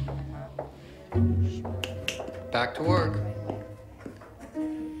 Back to work.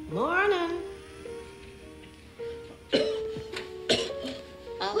 Morning.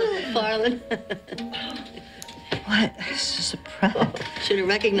 Olive McFarlane. What? This is a surprise. Should have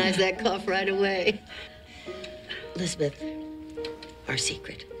recognized that cough right away. Elizabeth, our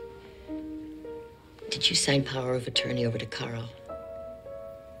secret. Did you sign power of attorney over to Carl?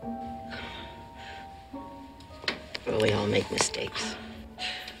 Well, we all make mistakes.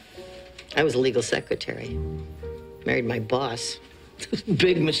 I was a legal secretary. Married my boss.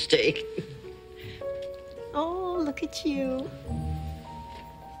 Big mistake. Oh, look at you.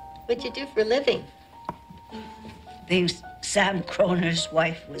 What'd you do for a living? Being Sam Kroner's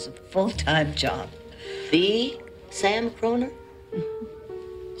wife was a full-time job. The Sam Kroner?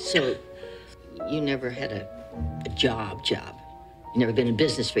 So, you never had a job? You never been in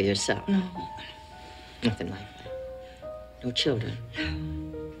business for yourself? No. Nothing like that. No children?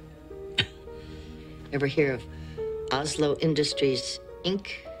 Ever hear of Oslo Industries, Inc.?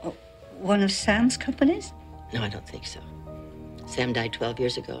 Oh, one of Sam's companies? No, I don't think so. Sam died 12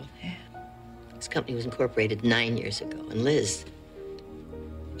 years ago. Yeah. This company was incorporated 9 years ago. And Liz,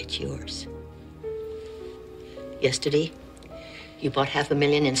 it's yours. Yesterday, you bought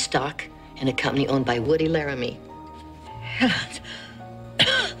 $500,000 in stock in a company owned by Woody Laramie. I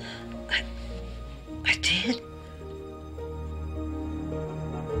did.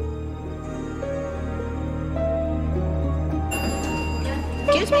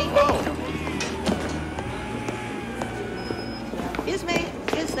 Excuse me. Excuse me.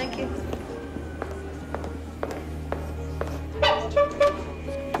 Yes, thank you.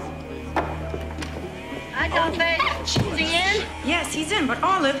 Hi, Dolphin. Is he in? Yes, he's in, but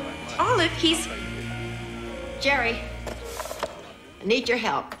Olive, he's... Jerry, I need your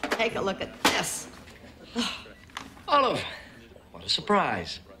help. Take a look at this. Olive, what a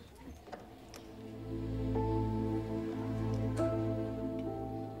surprise.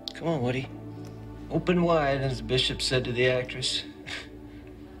 Come on, Woody. Open wide, as the bishop said to the actress.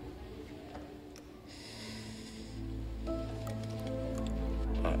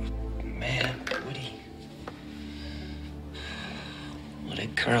 Oh, man, Woody. What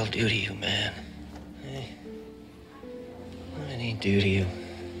did Carl do to you, man? Hey? What did he do to you?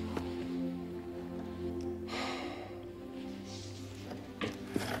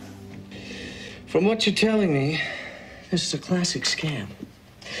 From what you're telling me, this is a classic scam.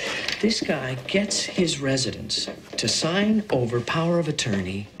 This guy gets his residents to sign over power of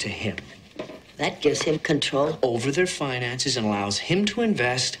attorney to him. That gives him control over their finances and allows him to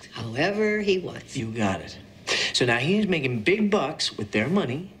invest however he wants. You got it. So now he's making big bucks with their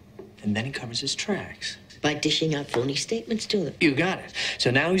money, and then he covers his tracks. By dishing out phony statements to them. You got it. So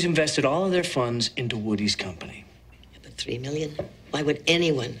now he's invested all of their funds into Woody's company. Yeah, but $3 million? Why would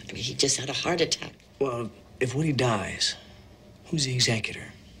anyone? I mean, he just had a heart attack. Well, if Woody dies, who's the executor?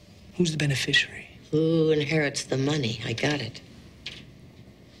 Who's the beneficiary? Who inherits the money? I got it.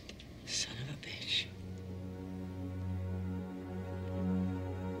 Son of a bitch.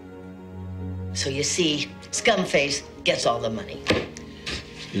 So you see, Scumface gets all the money.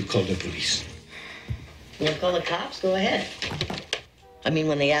 You call the police. You want to call the cops? Go ahead. I mean,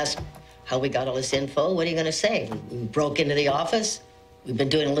 when they ask how we got all this info, what are you going to say? We broke into the office? We've been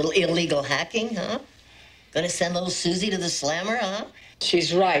doing a little illegal hacking, huh? Going to send little Susie to the slammer, huh?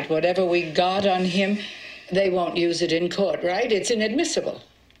 She's right. Whatever we got on him, they won't use it in court, right? It's inadmissible.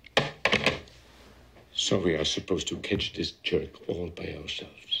 So we are supposed to catch this jerk all by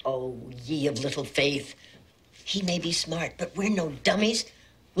ourselves. Oh, ye of little faith. He may be smart, but we're no dummies.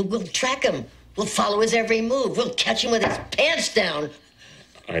 We'll track him. We'll follow his every move. We'll catch him with his pants down.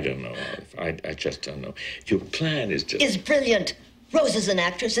 I don't know, Olive. I just don't know. Your plan is just... Is brilliant. Rose is an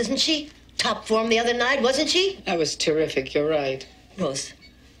actress, isn't she? Top form the other night, wasn't she? That was terrific. You're right. Rose,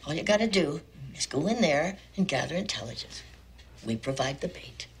 all you gotta do is go in there and gather intelligence. We provide the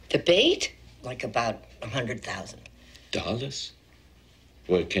bait. The bait? Like about 100,000. $100?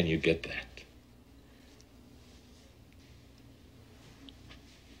 Where can you get that?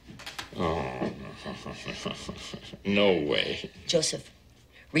 Oh, no way. Joseph,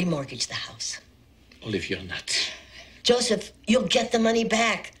 remortgage the house. Olive, you're nuts. Joseph, you'll get the money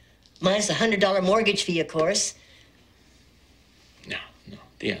back. Minus a $100 mortgage fee, of course. No.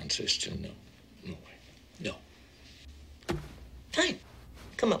 The answer is still no. No way. No. Fine.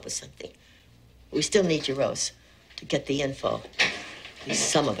 Come up with something. We still need you, Rose, to get the info. At least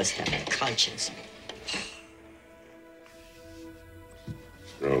some of us have a conscience.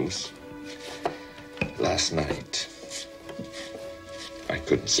 Rose, last night, I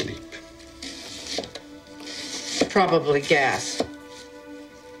couldn't sleep. Probably gas.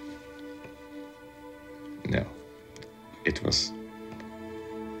 No, it was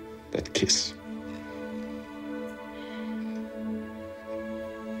that kiss.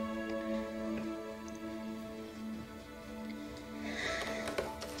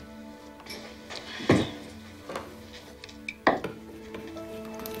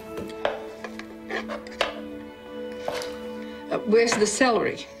 Where's the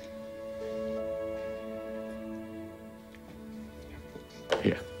celery?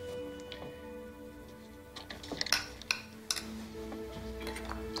 Here.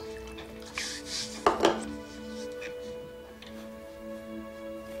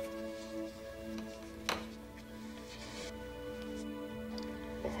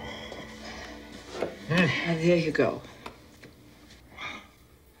 There you go.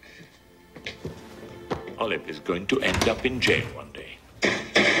 Olive is going to end up in jail one day.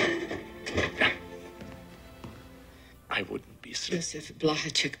 I wouldn't be sleeping. Joseph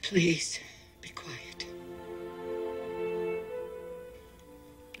Blahachik, please, be quiet.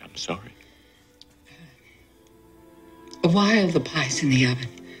 I'm sorry. While the pie's in the oven,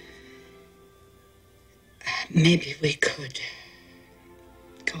 maybe we could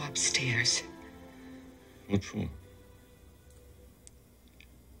go upstairs. What for?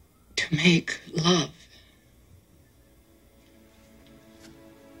 To make love.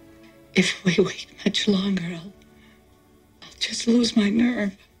 If we wait much longer, I'll just lose my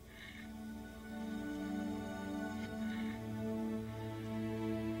nerve.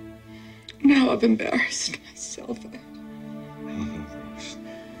 Now I've embarrassed myself.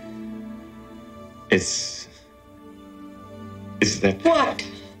 Is that... What?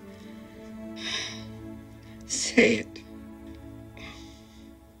 Say it.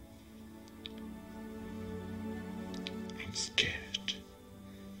 I'm scared.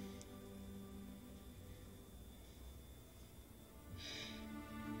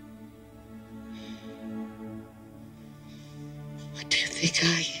 What do you think I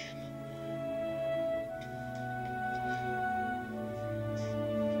am?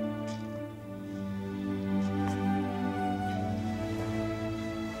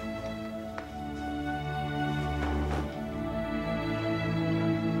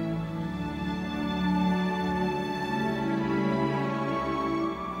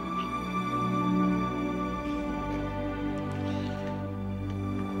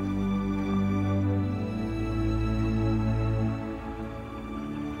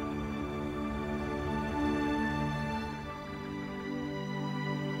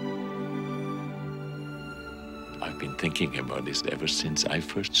 I've been thinking about this ever since I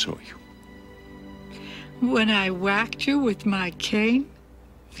first saw you. When I whacked you with my cane?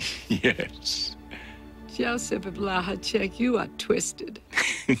 Yes. Joseph Blahacek, you are twisted.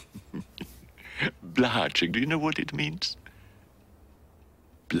 Blahacek, do you know what it means?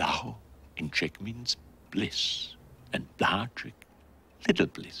 Blau in Czech means bliss, and Blahacek, little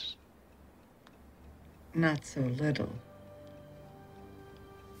bliss. Not so little.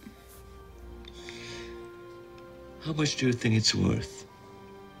 How much do you think it's worth?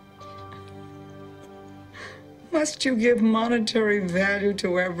 Must you give monetary value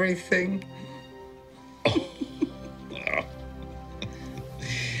to everything?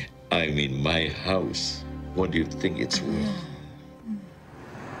 I mean, my house. What do you think it's worth?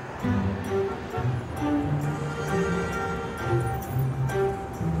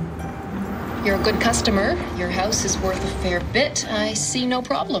 You're a good customer. Your house is worth a fair bit. I see no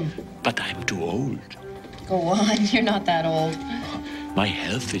problem. But I'm too old. Go on, you're not that old. My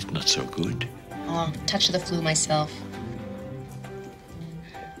health is not so good. Oh, touch of the flu myself.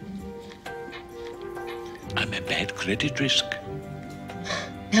 I'm a bad credit risk.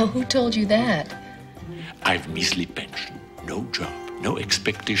 Now, who told you that? I've measly pension, no job, no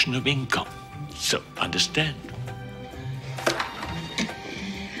expectation of income. So, understand.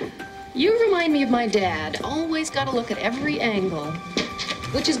 You remind me of my dad. Always got to look at every angle.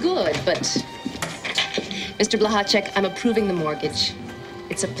 Which is good, but... Mr. Blahacek, I'm approving the mortgage.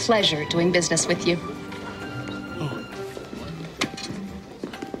 It's a pleasure doing business with you.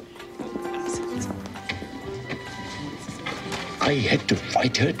 I had to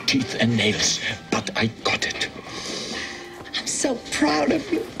fight her teeth and nails, but I got it. I'm so proud of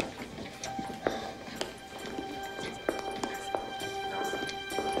you.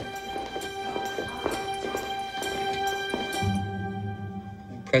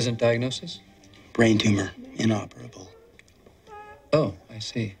 Present diagnosis? Brain tumor, inoperable. Oh, I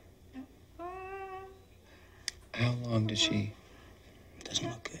see. How long did she... Doesn't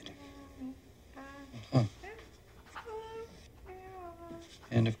look good. Huh.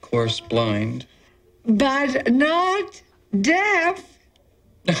 And of course, blind. But not deaf.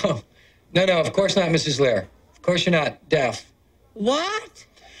 No, of course not, Mrs. Lear. Of course you're not deaf. What?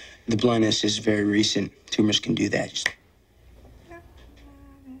 The blindness is very recent. Tumors can do that.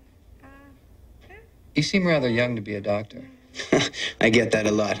 You seem rather young to be a doctor. I get that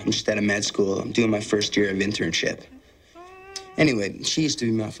a lot. I'm just out of med school. I'm doing my first year of internship. Anyway, she used to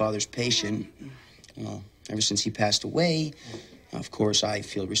be my father's patient. Well, ever since he passed away, of course, I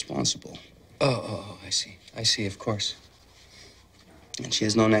feel responsible. Oh, I see. I see, of course. And she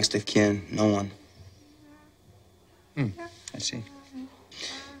has no next of kin, no one. I see.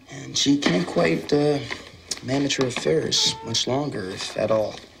 And she can't quite manage her affairs much longer, if at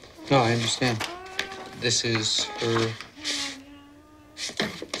all. No, I understand. This is her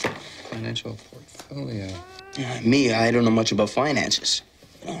financial portfolio. Me, I don't know much about finances.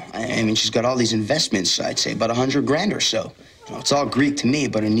 I mean, she's got all these investments, I'd say about $100,000 or so. It's all Greek to me,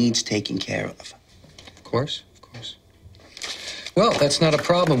 but her needs taken care of. Of course. Well, that's not a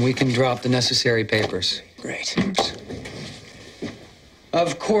problem. We can drop the necessary papers. Great. Oops.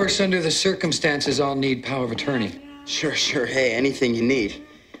 Of course, under the circumstances, I'll need power of attorney. Sure. Hey, anything you need.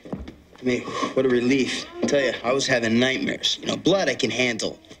 I mean, what a relief. I tell you, I was having nightmares. Blood I can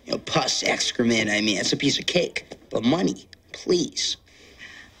handle. Pus, excrement, I mean, that's a piece of cake. But money, please.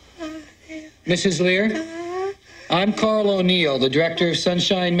 Mrs. Lear, I'm Carl O'Neill, the director of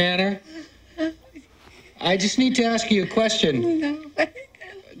Sunshine Manor. I just need to ask you a question. No.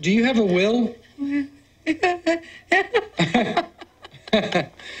 Do you have a will?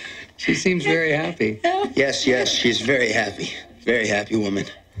 She seems very happy. Yes, she's very happy. Very happy woman.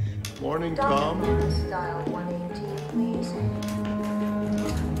 Morning, Tom. Style 118, please.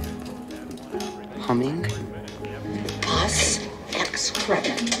 Humming? Pus,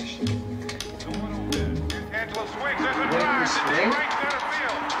 excrement.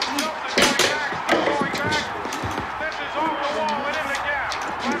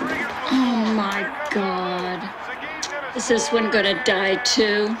 Oh, my God. Is this one gonna die,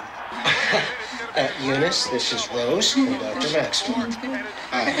 too? Eunice, this is Rose and Dr. Maxwell.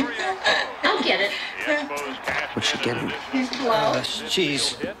 I'll get it. What's she getting? Well,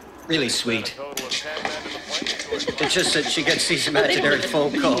 She's really sweet. It's just that she gets these imaginary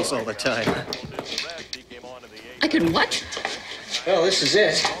phone calls all the time. I can what? Well, this is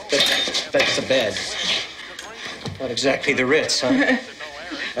it. That's the bed. Not exactly the Ritz, huh?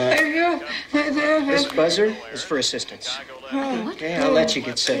 This buzzer is for assistance. Okay, I'll let you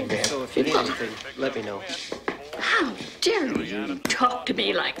get settled there. So if you need anything, let me know. How dare you talk to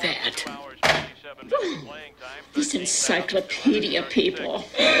me like that? These encyclopedia people.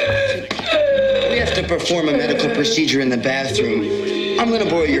 We have to perform a medical procedure in the bathroom. I'm gonna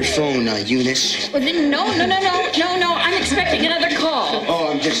borrow your phone, Eunice. Well, no. I'm expecting another call. Oh,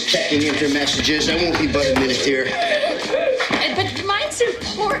 I'm just checking in for messages. I won't be but a minute there. But mine's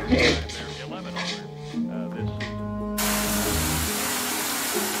important.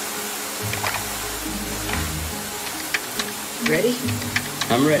 Ready?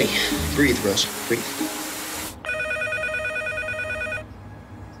 I'm ready. Breathe, Rose. Breathe.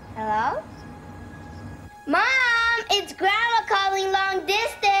 Hello? Mom, it's Grandma calling long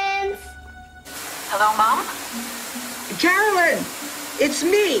distance. Hello, Mom? Carolyn, it's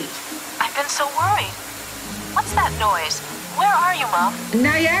me. I've been so worried. What's that noise? Where are you, Mom?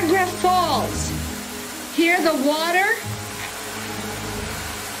 Niagara Falls. Hear the water?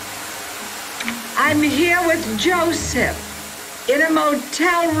 I'm here with Joseph in a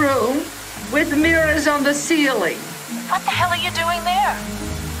motel room with mirrors on the ceiling. What the hell are you doing there?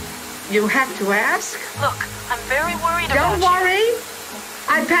 You have to ask? Look, I'm very worried about Don't worry.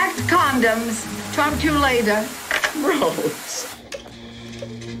 I packed condoms. Talk to you later. Rose.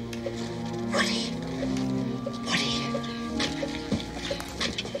 Woody.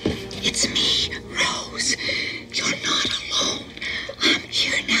 It's me, Rose. You're not alone. I'm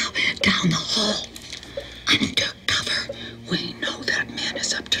here now, down the hall. Undercover. We know that man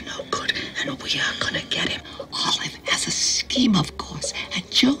is up to no good, and we are gonna get him. Olive has a scheme, of course, and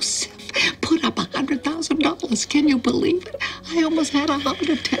Joseph put up $100,000. Can you believe it? I almost had a heart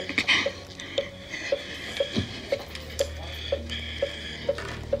attack.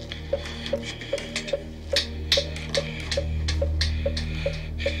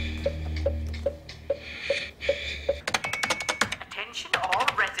 Attention all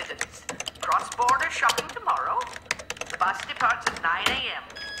residents. Cross-border shopping tomorrow. The bus departs at 9 a.m.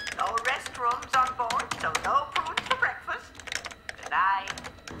 No restrooms on board, so no food for breakfast. Good night.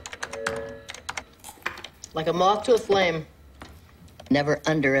 Like a moth to a flame. Never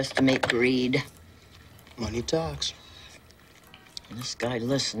underestimate greed. Money talks. This guy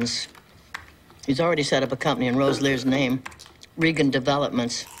listens. He's already set up a company in Rose Lear's name, Regan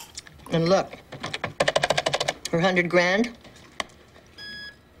Developments. And look, her $100,000,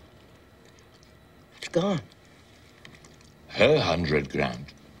 it's gone. Her $100,000.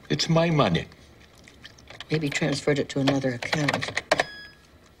 It's my money. Maybe transferred it to another account.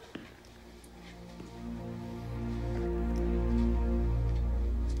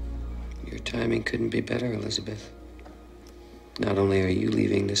 Your timing couldn't be better, Elizabeth. Not only are you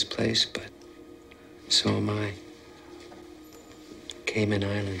leaving this place, but so am I. Cayman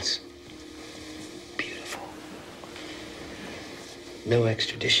Islands. Beautiful. No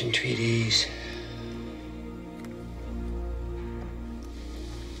extradition treaties.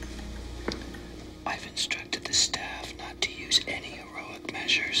 I've instructed the staff not to use any heroic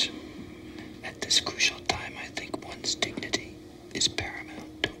measures. At this crucial time, I think one's dignity is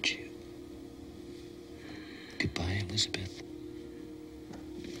paramount, don't you? Goodbye, Elizabeth.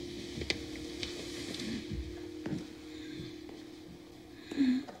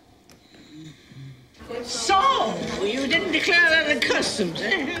 So, you didn't declare that in customs,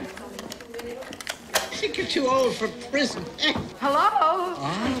 eh? I think you're too old for prison. Hello?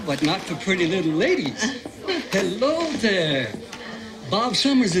 Ah, but not for pretty little ladies. Hello there. Bob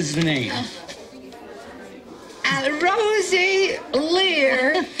Summers is the name. Rosie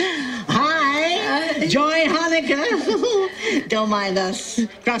Lear. Hi. Joy Hanukkah. Don't mind us.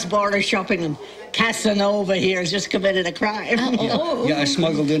 Cross-border shopping and Casanova here has just committed a crime. Yeah, I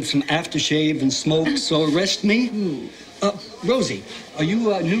smuggled in some aftershave and smoke, so arrest me. Rosie, are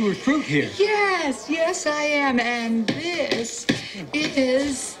you a new recruit here? Yes, I am. And this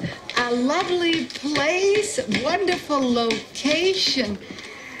is a lovely place, wonderful location.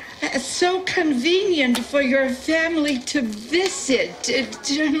 So convenient for your family to visit.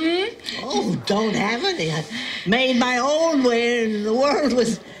 Oh, don't have any. I made my own way, and the world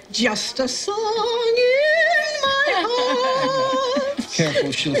was just a song in my heart.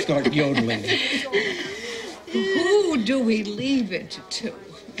 Careful, she'll start yodeling. Who do we leave it to?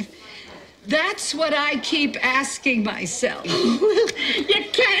 That's what I keep asking myself. You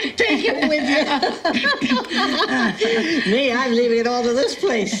can't take it with you. Me, I'm leaving it all to this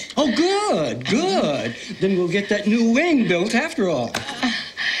place. Oh, good. Then we'll get that new wing built after all.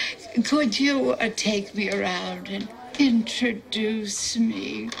 Could you take me around and introduce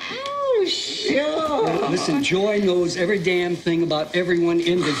me? Oh, sure. Listen, Joy knows every damn thing about everyone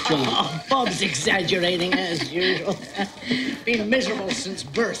in this joint. Oh, Bob's exaggerating as usual. Been miserable since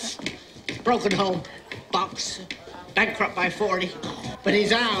birth. Broken home, box, bankrupt by 40. but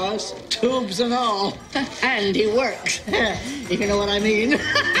he's ours, tubes and all. And he works, if you know what I mean.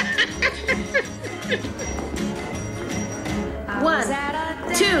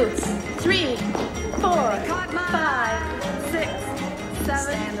 1, 2, 3, 4, 5, 6,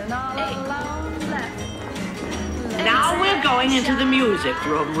 7, 8. Now we're going into the music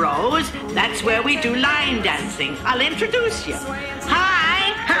room, Rose. That's where we do line dancing. I'll introduce you.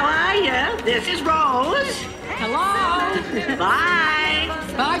 Hi, how are you? This is Rose. Hello. Bye.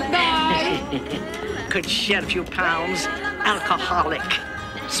 Bye-bye. Could shed a few pounds. Alcoholic.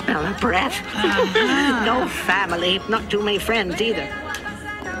 Smell of breath. No family. Not too many friends either.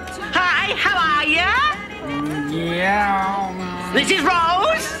 Hi, how are you? Yeah. This is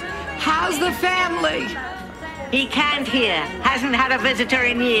Rose. How's the family? He can't hear. Hasn't had a visitor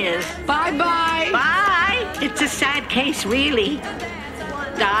in years. Bye-bye. Bye. It's a sad case, really.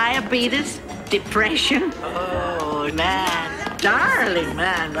 Diabetes, depression. Oh, man. Darling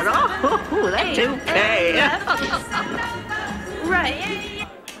man, but that too. Hey. Right.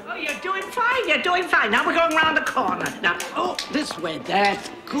 Oh, you're doing fine. You're doing fine. Now we're going around the corner. Now, This way, that's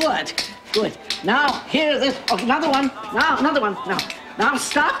good. Good. Now, here, this, another one. Now, another one. Now,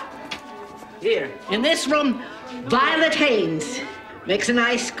 stop. Here, in this room, Violet Haynes makes a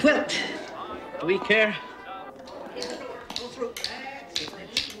nice quilt. Do we care?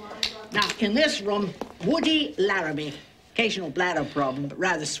 Now, in this room, Woody Laramie. Occasional bladder problem, but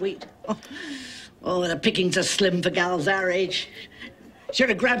rather sweet. Oh, the pickings are slim for gals our age. Should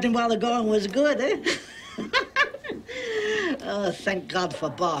have grabbed him while the going was good, eh? Oh, thank God for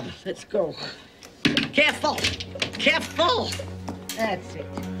Bob. Let's go. Careful. Careful. That's it.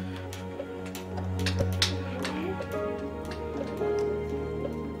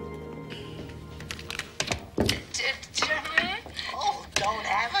 Oh, don't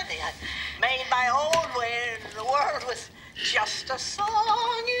have any. I made my own way in the world with just a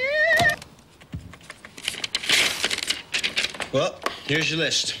song. Yeah. Well, here's your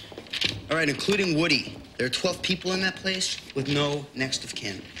list. All right, including Woody. There are 12 people in that place with no next of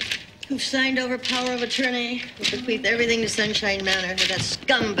kin. Who've signed over power of attorney to bequeath everything to Sunshine Manor with that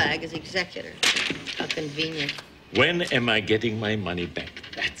scumbag as executor. How convenient. When am I getting my money back?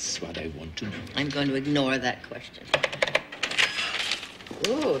 That's what I want to know. I'm going to ignore that question.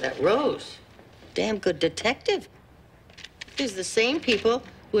 Ooh, that Rose. Damn good detective. These are the same people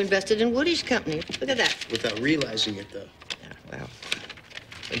who invested in Woody's company. Look at that. Without realizing it, though. Yeah, well,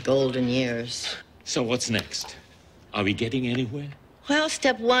 the golden years. So what's next? Are we getting anywhere? Well,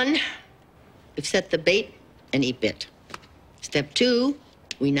 step one, we've set the bait and he bit. Step two,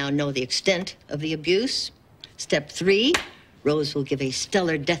 we now know the extent of the abuse. Step three, Rose will give a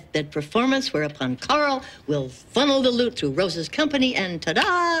stellar deathbed performance, whereupon Carl will funnel the loot through Rose's company, and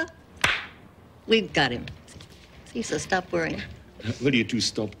ta-da! We've got him. See, so stop worrying. Will you two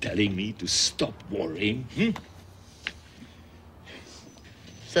stop telling me to stop worrying?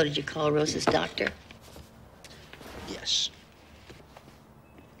 So did you call Rose's doctor? Yes.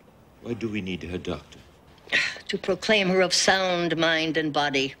 Why do we need her doctor? To proclaim her of sound mind and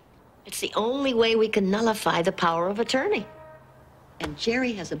body. It's the only way we can nullify the power of attorney. And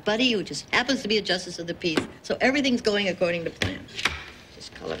Jerry has a buddy who just happens to be a justice of the peace, so everything's going according to plan.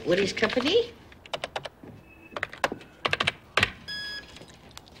 Just call it Woody's company.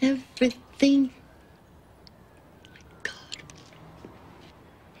 Everything.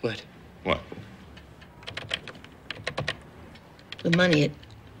 What? What? The money,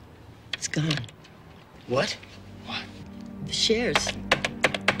 it's gone. What? What? The shares.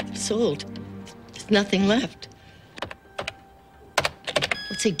 Sold. There's nothing left.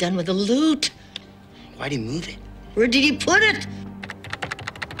 What's he done with the loot? Why'd he move it? Where did he put it?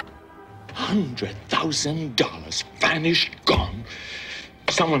 $100,000 vanished, gone.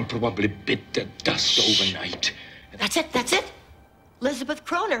 Someone probably bit the dust overnight. That's it, that's it. Elizabeth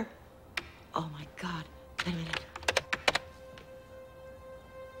Kroner. Oh, my God. Wait a minute.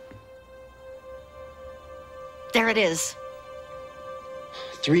 There it is.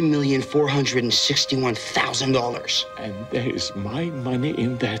 $3,461,000. And there's my money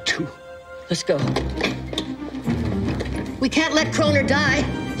in there, too. Let's go. We can't let Kroner die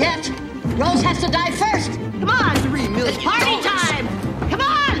yet. Rose has to die first. Come on. $3 million. It's party time. Come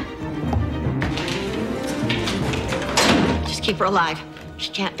on. Just keep her alive.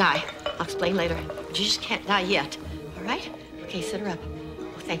 She can't die. I'll explain later. She just can't die yet. All right? Okay, sit her up.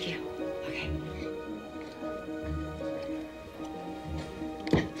 Oh, thank you. Okay.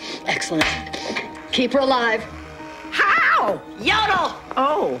 Excellent. Keep her alive. How? Yodel!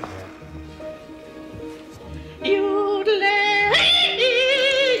 Oh.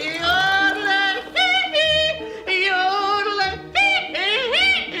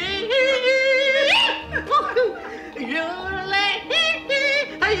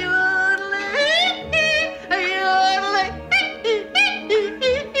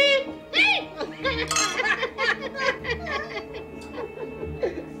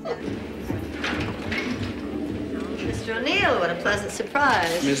 deal. What a pleasant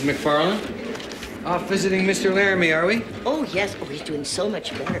surprise. Ms. McFarland? Off visiting Mr. Laramie, are we? Oh, yes. Oh, he's doing so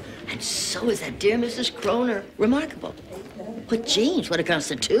much better. And so is that dear Mrs. Kroner. Remarkable. What genes, what a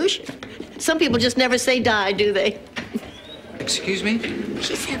constitution. Some people just never say die, do they? Excuse me?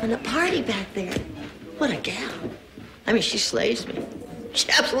 She's having a party back there. What a gal. I mean, she slays me. She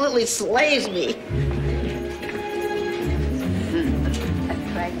absolutely slays me.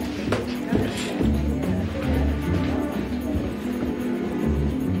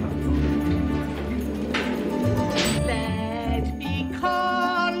 Let me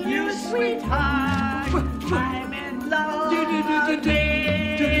call you sweetheart. I'm in love with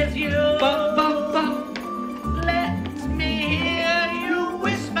you. Let me hear you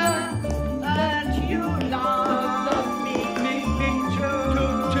whisper that you love me.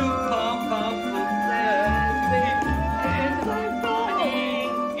 And I'm falling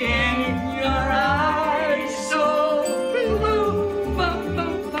in your eyes so blue.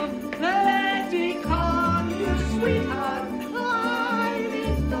 Let me call you sweetheart. I'm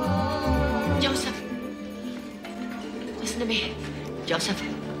in love. Joseph. Listen to me. Joseph.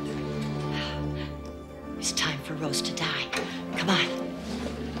 It's time for Rose to die. Come on.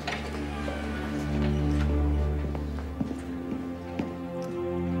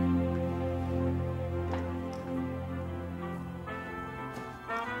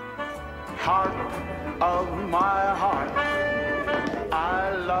 Heart of my heart, I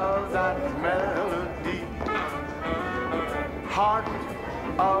love that melody. Heart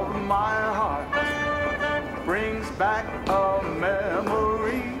of my heart brings back a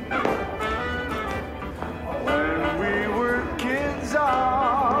memory. When we were kids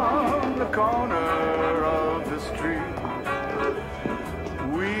on the corner of the street,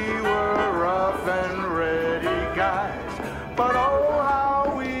 we were rough and ready guys, but oh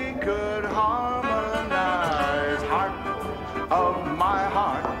how we could harmonize. Heart of my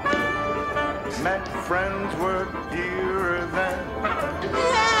heart, meant friends were dearer than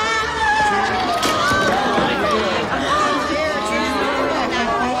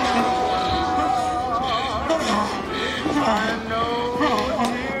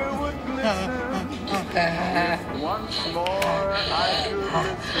once more I could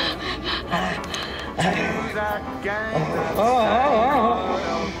listen to that gang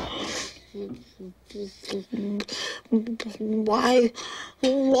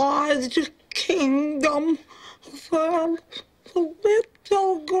Why the kingdom from the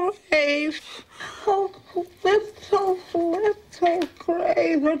little grave? Oh, little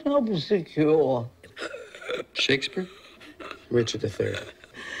grave and obscure. Shakespeare? Richard III.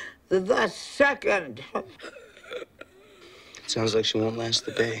 The second. Sounds like she won't last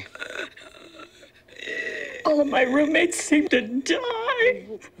the day. All of my roommates seem to die.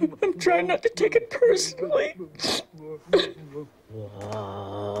 I'm trying not to take it personally.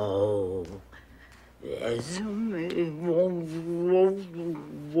 Whoa. Yes,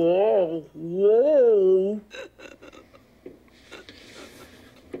 whoa.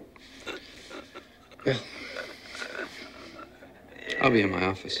 Well, I'll be in my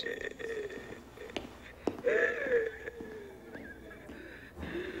office.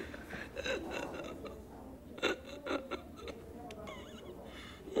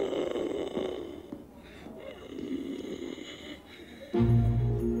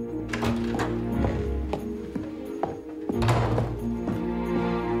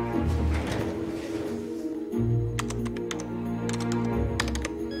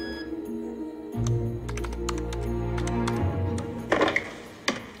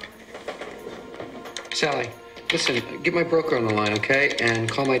 Sally, listen, get my broker on the line, okay? And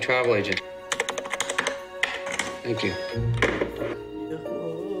call my travel agent. Thank you.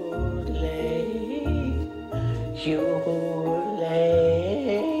 You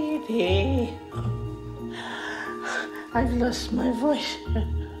lady. I've lost my voice.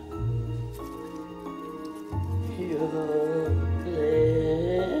 You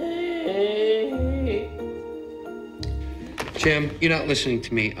lady. Jim, you're not listening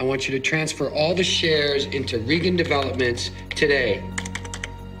to me. I want you to transfer all the shares into Regan Developments today.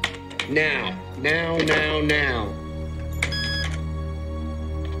 Now. Didn't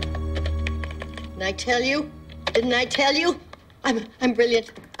I tell you? Didn't I tell you? I'm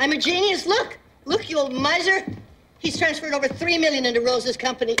brilliant. I'm a genius. Look, you old miser. He's transferred over $3 million into Rose's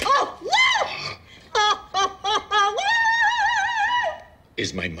company. Oh, look!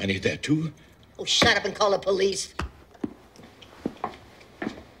 Is my money there too? Oh, shut up and call the police.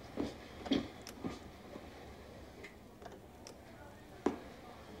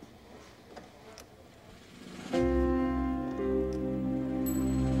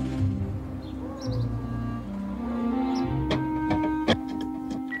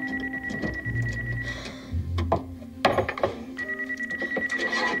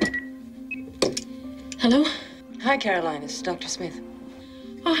 Caroline. It's Dr. Smith.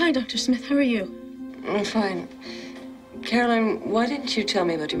 Oh, hi, Dr. Smith. How are you? I'm fine. Caroline, why didn't you tell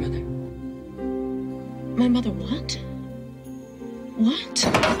me about your mother? My mother what? What?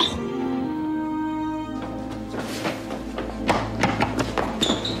 Oh.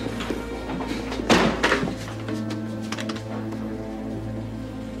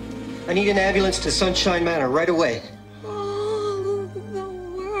 I need an ambulance to Sunshine Manor right away. All the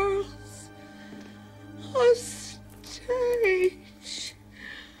world's a stage.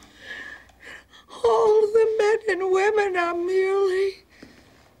 All the men and women are merely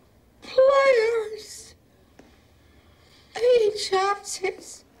players. Each has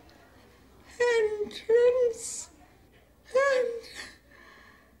his entrance and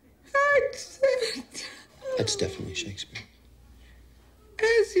exit. That's definitely Shakespeare.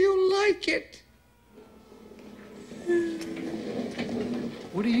 As you like it.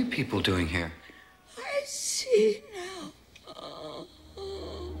 What are you people doing here? I see now.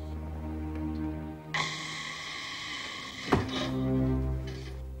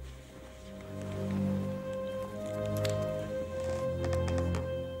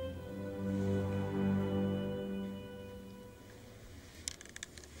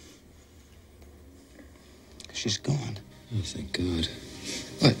 She's gone. Oh, thank God.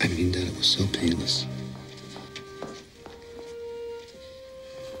 I mean that it was so painless.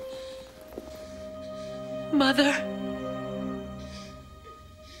 Mother.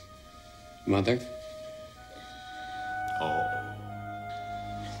 Mother? Oh.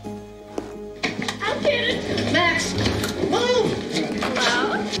 I'll get it. Max, move.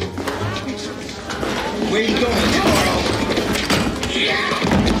 Hello? Where you going, Carl?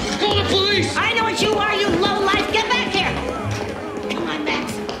 Call the police! I know what you are, you lowlife. Get back here. Come on,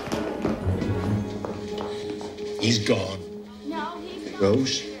 Max. He's gone. No, he's not.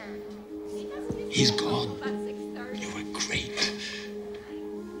 Rose? He's gone. You were great.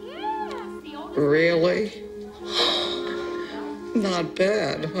 Really? Not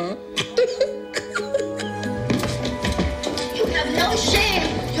bad, huh? You have no shame.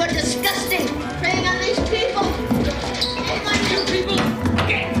 You're disgusting. Preying on these people. You people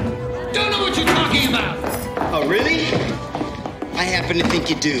don't know what you're talking about. Oh, really? I happen to think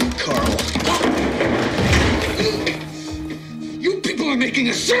you do, Carl. You people are making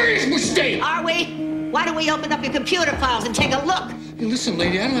a serious mistake. Are we? Why don't we open up your computer files and take a look? Hey, listen,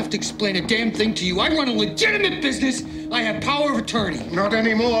 lady, I don't have to explain a damn thing to you. I run a legitimate business. I have power of attorney. Not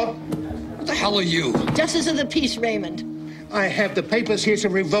anymore. What the hell are you? Justice of the peace, Raymond. I have the papers here to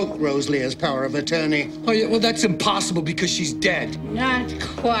revoke Rose Lear's power of attorney. Oh, yeah, well, that's impossible because she's dead. Not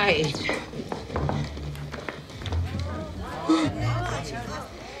quite.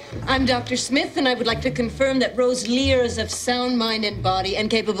 I'm Dr. Smith, and I would like to confirm that Rose Lear is of sound mind and body and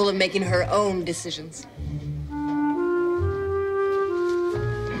capable of making her own decisions.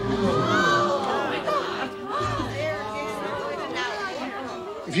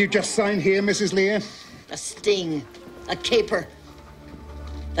 If you just signed here, Mrs. Lear. A sting, a caper,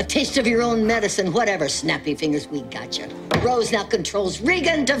 a taste of your own medicine, whatever, snappy fingers, we gotcha. Rose now controls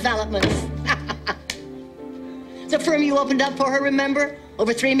Regan Developments. The firm you opened up for her, remember?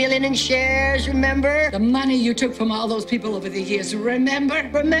 Over $3 million in shares, remember? The money you took from all those people over the years, remember?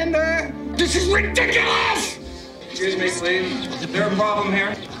 Remember? This is ridiculous! Excuse me, please. Is there a problem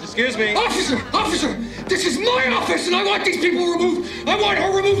here? Excuse me. Officer, this is my office, and I want these people removed. I want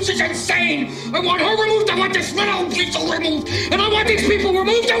her removed. She's insane. I want her removed. I want this little weasel removed. And I want these people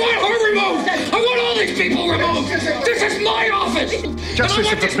removed. I want her removed. I want all these people removed. This is my office. Justice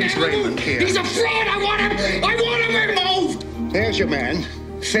of the Peace, Raymond here. He's a fraud. I want him removed. There's your man.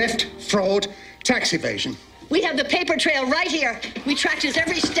 Theft, fraud, tax evasion. We have the paper trail right here. We tracked his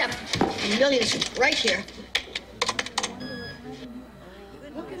every step. Millions right here.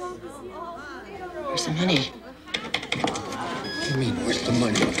 Where's the money? What do you mean, where's the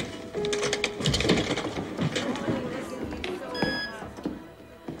money?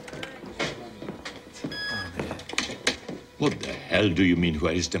 What the hell do you mean,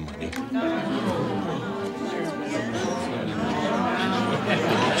 where is the money?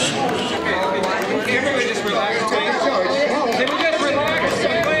 Everybody just relax, please. Can we just relax,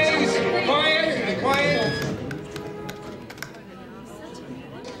 please? Quiet.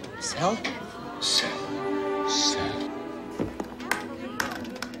 Sal? Sal.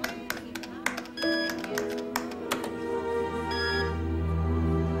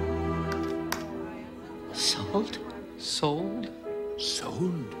 Sold? Sold?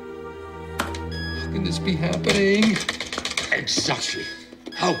 How can this be happening? Exactly.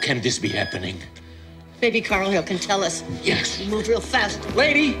 How can this be happening? Maybe Carl here can tell us. Yes. Move real fast.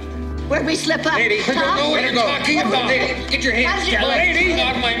 Lady, Where'd we slip up? Lady, I don't know what you're talking about. Lady, get your hands down. Lady,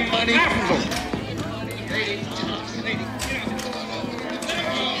 not my money.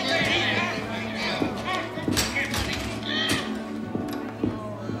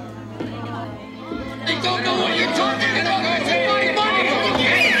 I don't know what you're talking about. It's my money.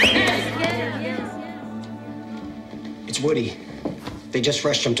 It's Woody. They just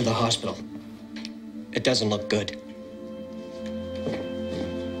rushed him to the hospital. It doesn't look good.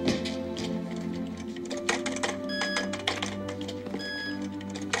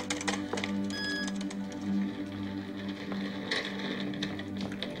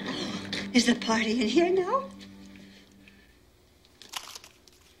 Is the party in here now?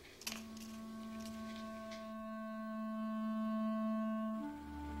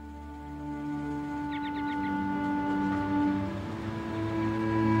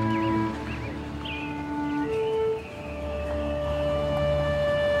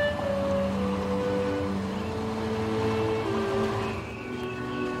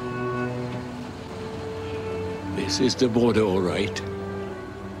 This is the border, all right.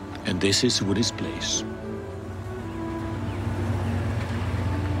 And this is Woody's place.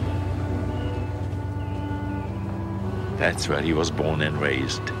 That's where he was born and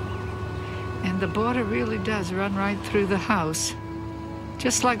raised. And the border really does run right through the house,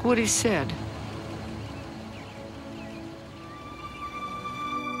 just like Woody said.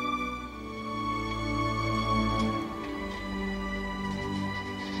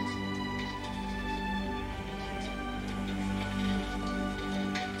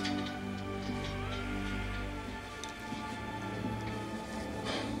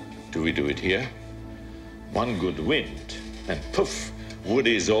 Do we do it here? One good wind, and poof,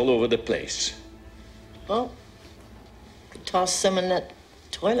 Woody's all over the place. Well, toss some in that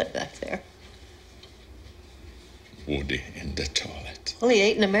toilet back there. Woody in the toilet. Well, he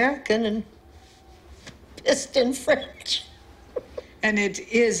ate an American and pissed in French. And it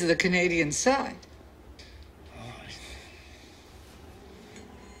is the Canadian side.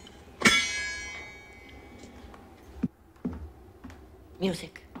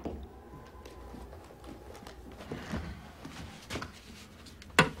 Music.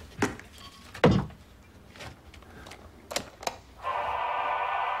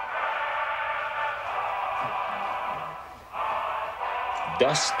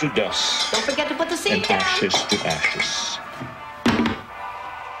 Dust to dust. Don't forget to put the seed and down. ashes to ashes.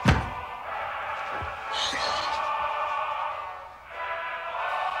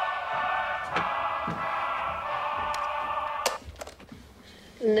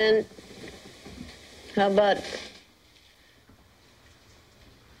 And then, how about...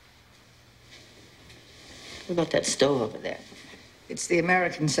 What about that stove over there? It's the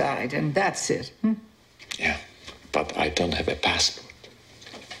American side, and that's it. Hmm? Yeah, but I don't have a passport.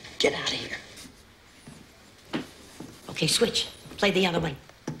 Get out of here. Okay, switch. Play the other one.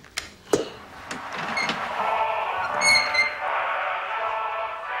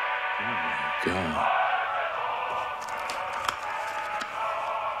 God.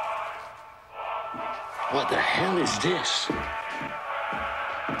 What the hell is this?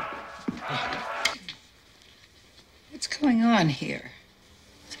 What's going on here?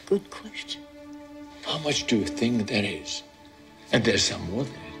 It's a good question. How much do you think there is? And there's some more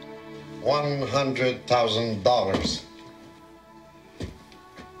there. $100,000.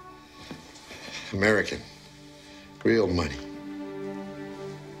 American. Real money.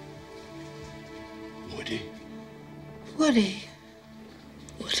 Woody? Woody.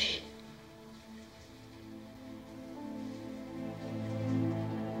 Woody.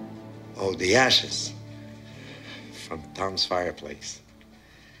 Oh, the ashes. From Tom's fireplace.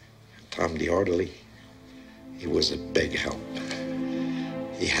 Tom the orderly. He was a big help.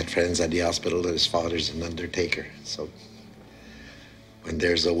 He had friends at the hospital that his father's an undertaker. So when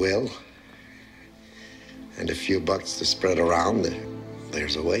there's a will and a few bucks to spread around,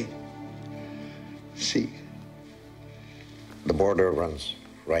 there's a way. See, the border runs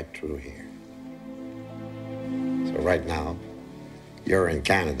right through here. So right now, you're in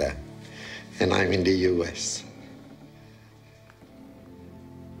Canada and I'm in the U.S.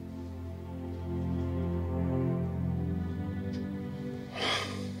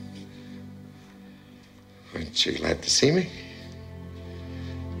 Aren't you glad to see me?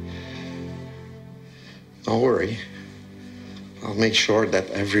 Don't worry. I'll make sure that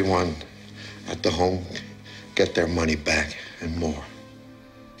everyone at the home get their money back and more.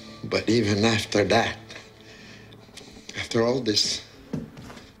 But even after that, after all this,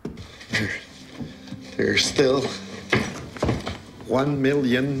 there's still $1.5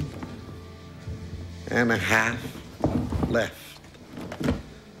 million left.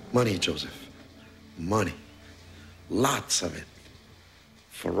 Money, Joseph. Money. Lots of it.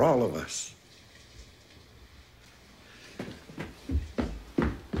 For all of us.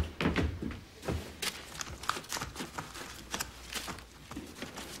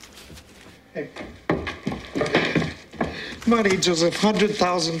 Money, Joseph.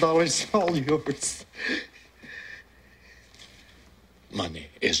 $100,000, all yours. Money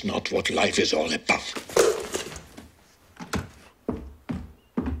is not what life is all about.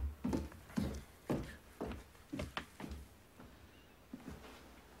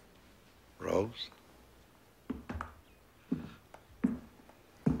 Rose?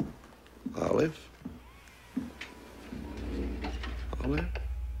 Olive? Olive?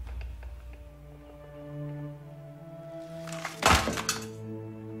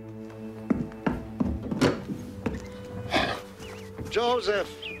 Joseph,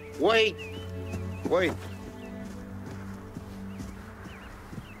 wait. Wait.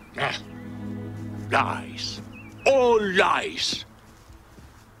 Lies. All lies.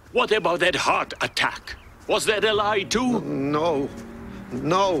 What about that heart attack? Was that a lie too? No.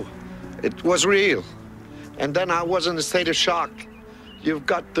 No. It was real. And then I was in a state of shock. You've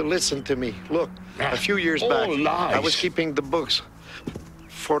got to listen to me. Look, a few years back, lies. I was keeping the books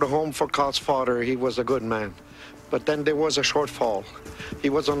for the home for Carl's father. He was a good man. But then there was a shortfall. He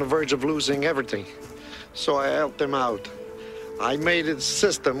was on the verge of losing everything. So I helped him out. I made a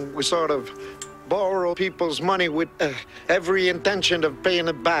system. We sort of borrow people's money with every intention of paying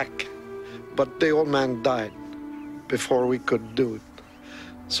it back. But the old man died before we could do it.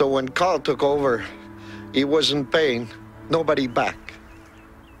 So when Carl took over, he wasn't paying nobody back.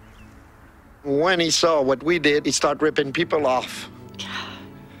 When he saw what we did, he started ripping people off.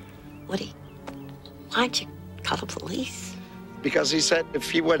 Woody, why'd you call the police? Because he said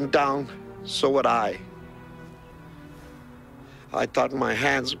if he went down, so would I. I thought my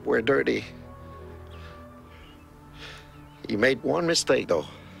hands were dirty. He made one mistake, though.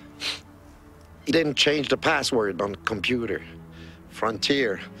 He didn't change the password on the computer.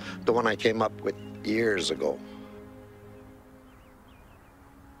 Frontier, the one I came up with years ago.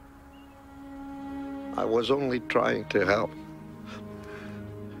 I was only trying to help.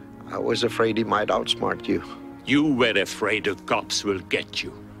 I was afraid he might outsmart you. You were afraid the cops will get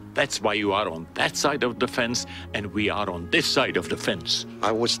you. That's why you are on that side of the fence, and we are on this side of the fence.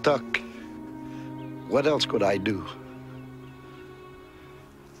 I was stuck. What else could I do?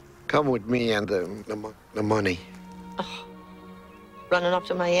 Come with me and the money. Oh, running up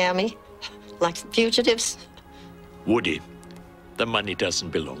to Miami like fugitives? Woody, the money doesn't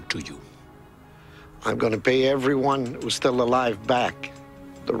belong to you. I'm going to pay everyone who's still alive back.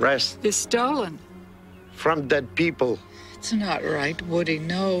 The rest It's stolen. from dead people. It's not right, Woody.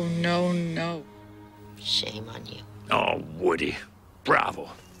 No, no, no. Shame on you. Oh, Woody. Bravo.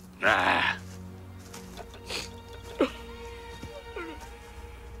 Ah.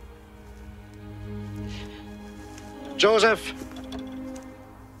 Joseph,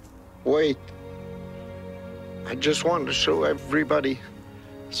 wait. I just want to show everybody,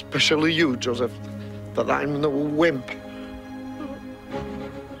 especially you, Joseph, that I'm no wimp.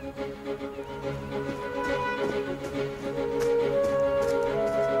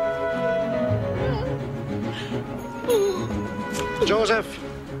 Joseph!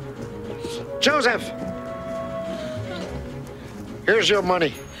 Joseph! Here's your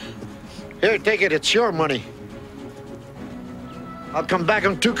money. Here, take it. It's your money. I'll come back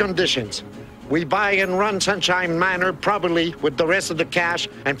on two conditions. We buy and run Sunshine Manor properly with the rest of the cash,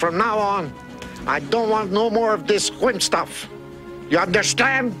 and from now on, I don't want no more of this wimp stuff. You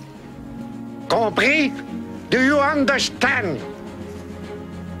understand? Compris? Do you understand?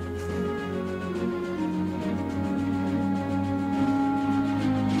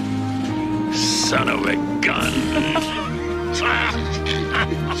 Son of a gun.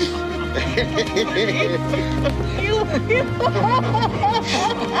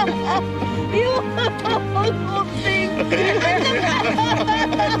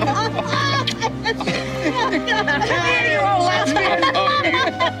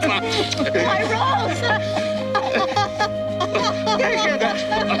 My Rose!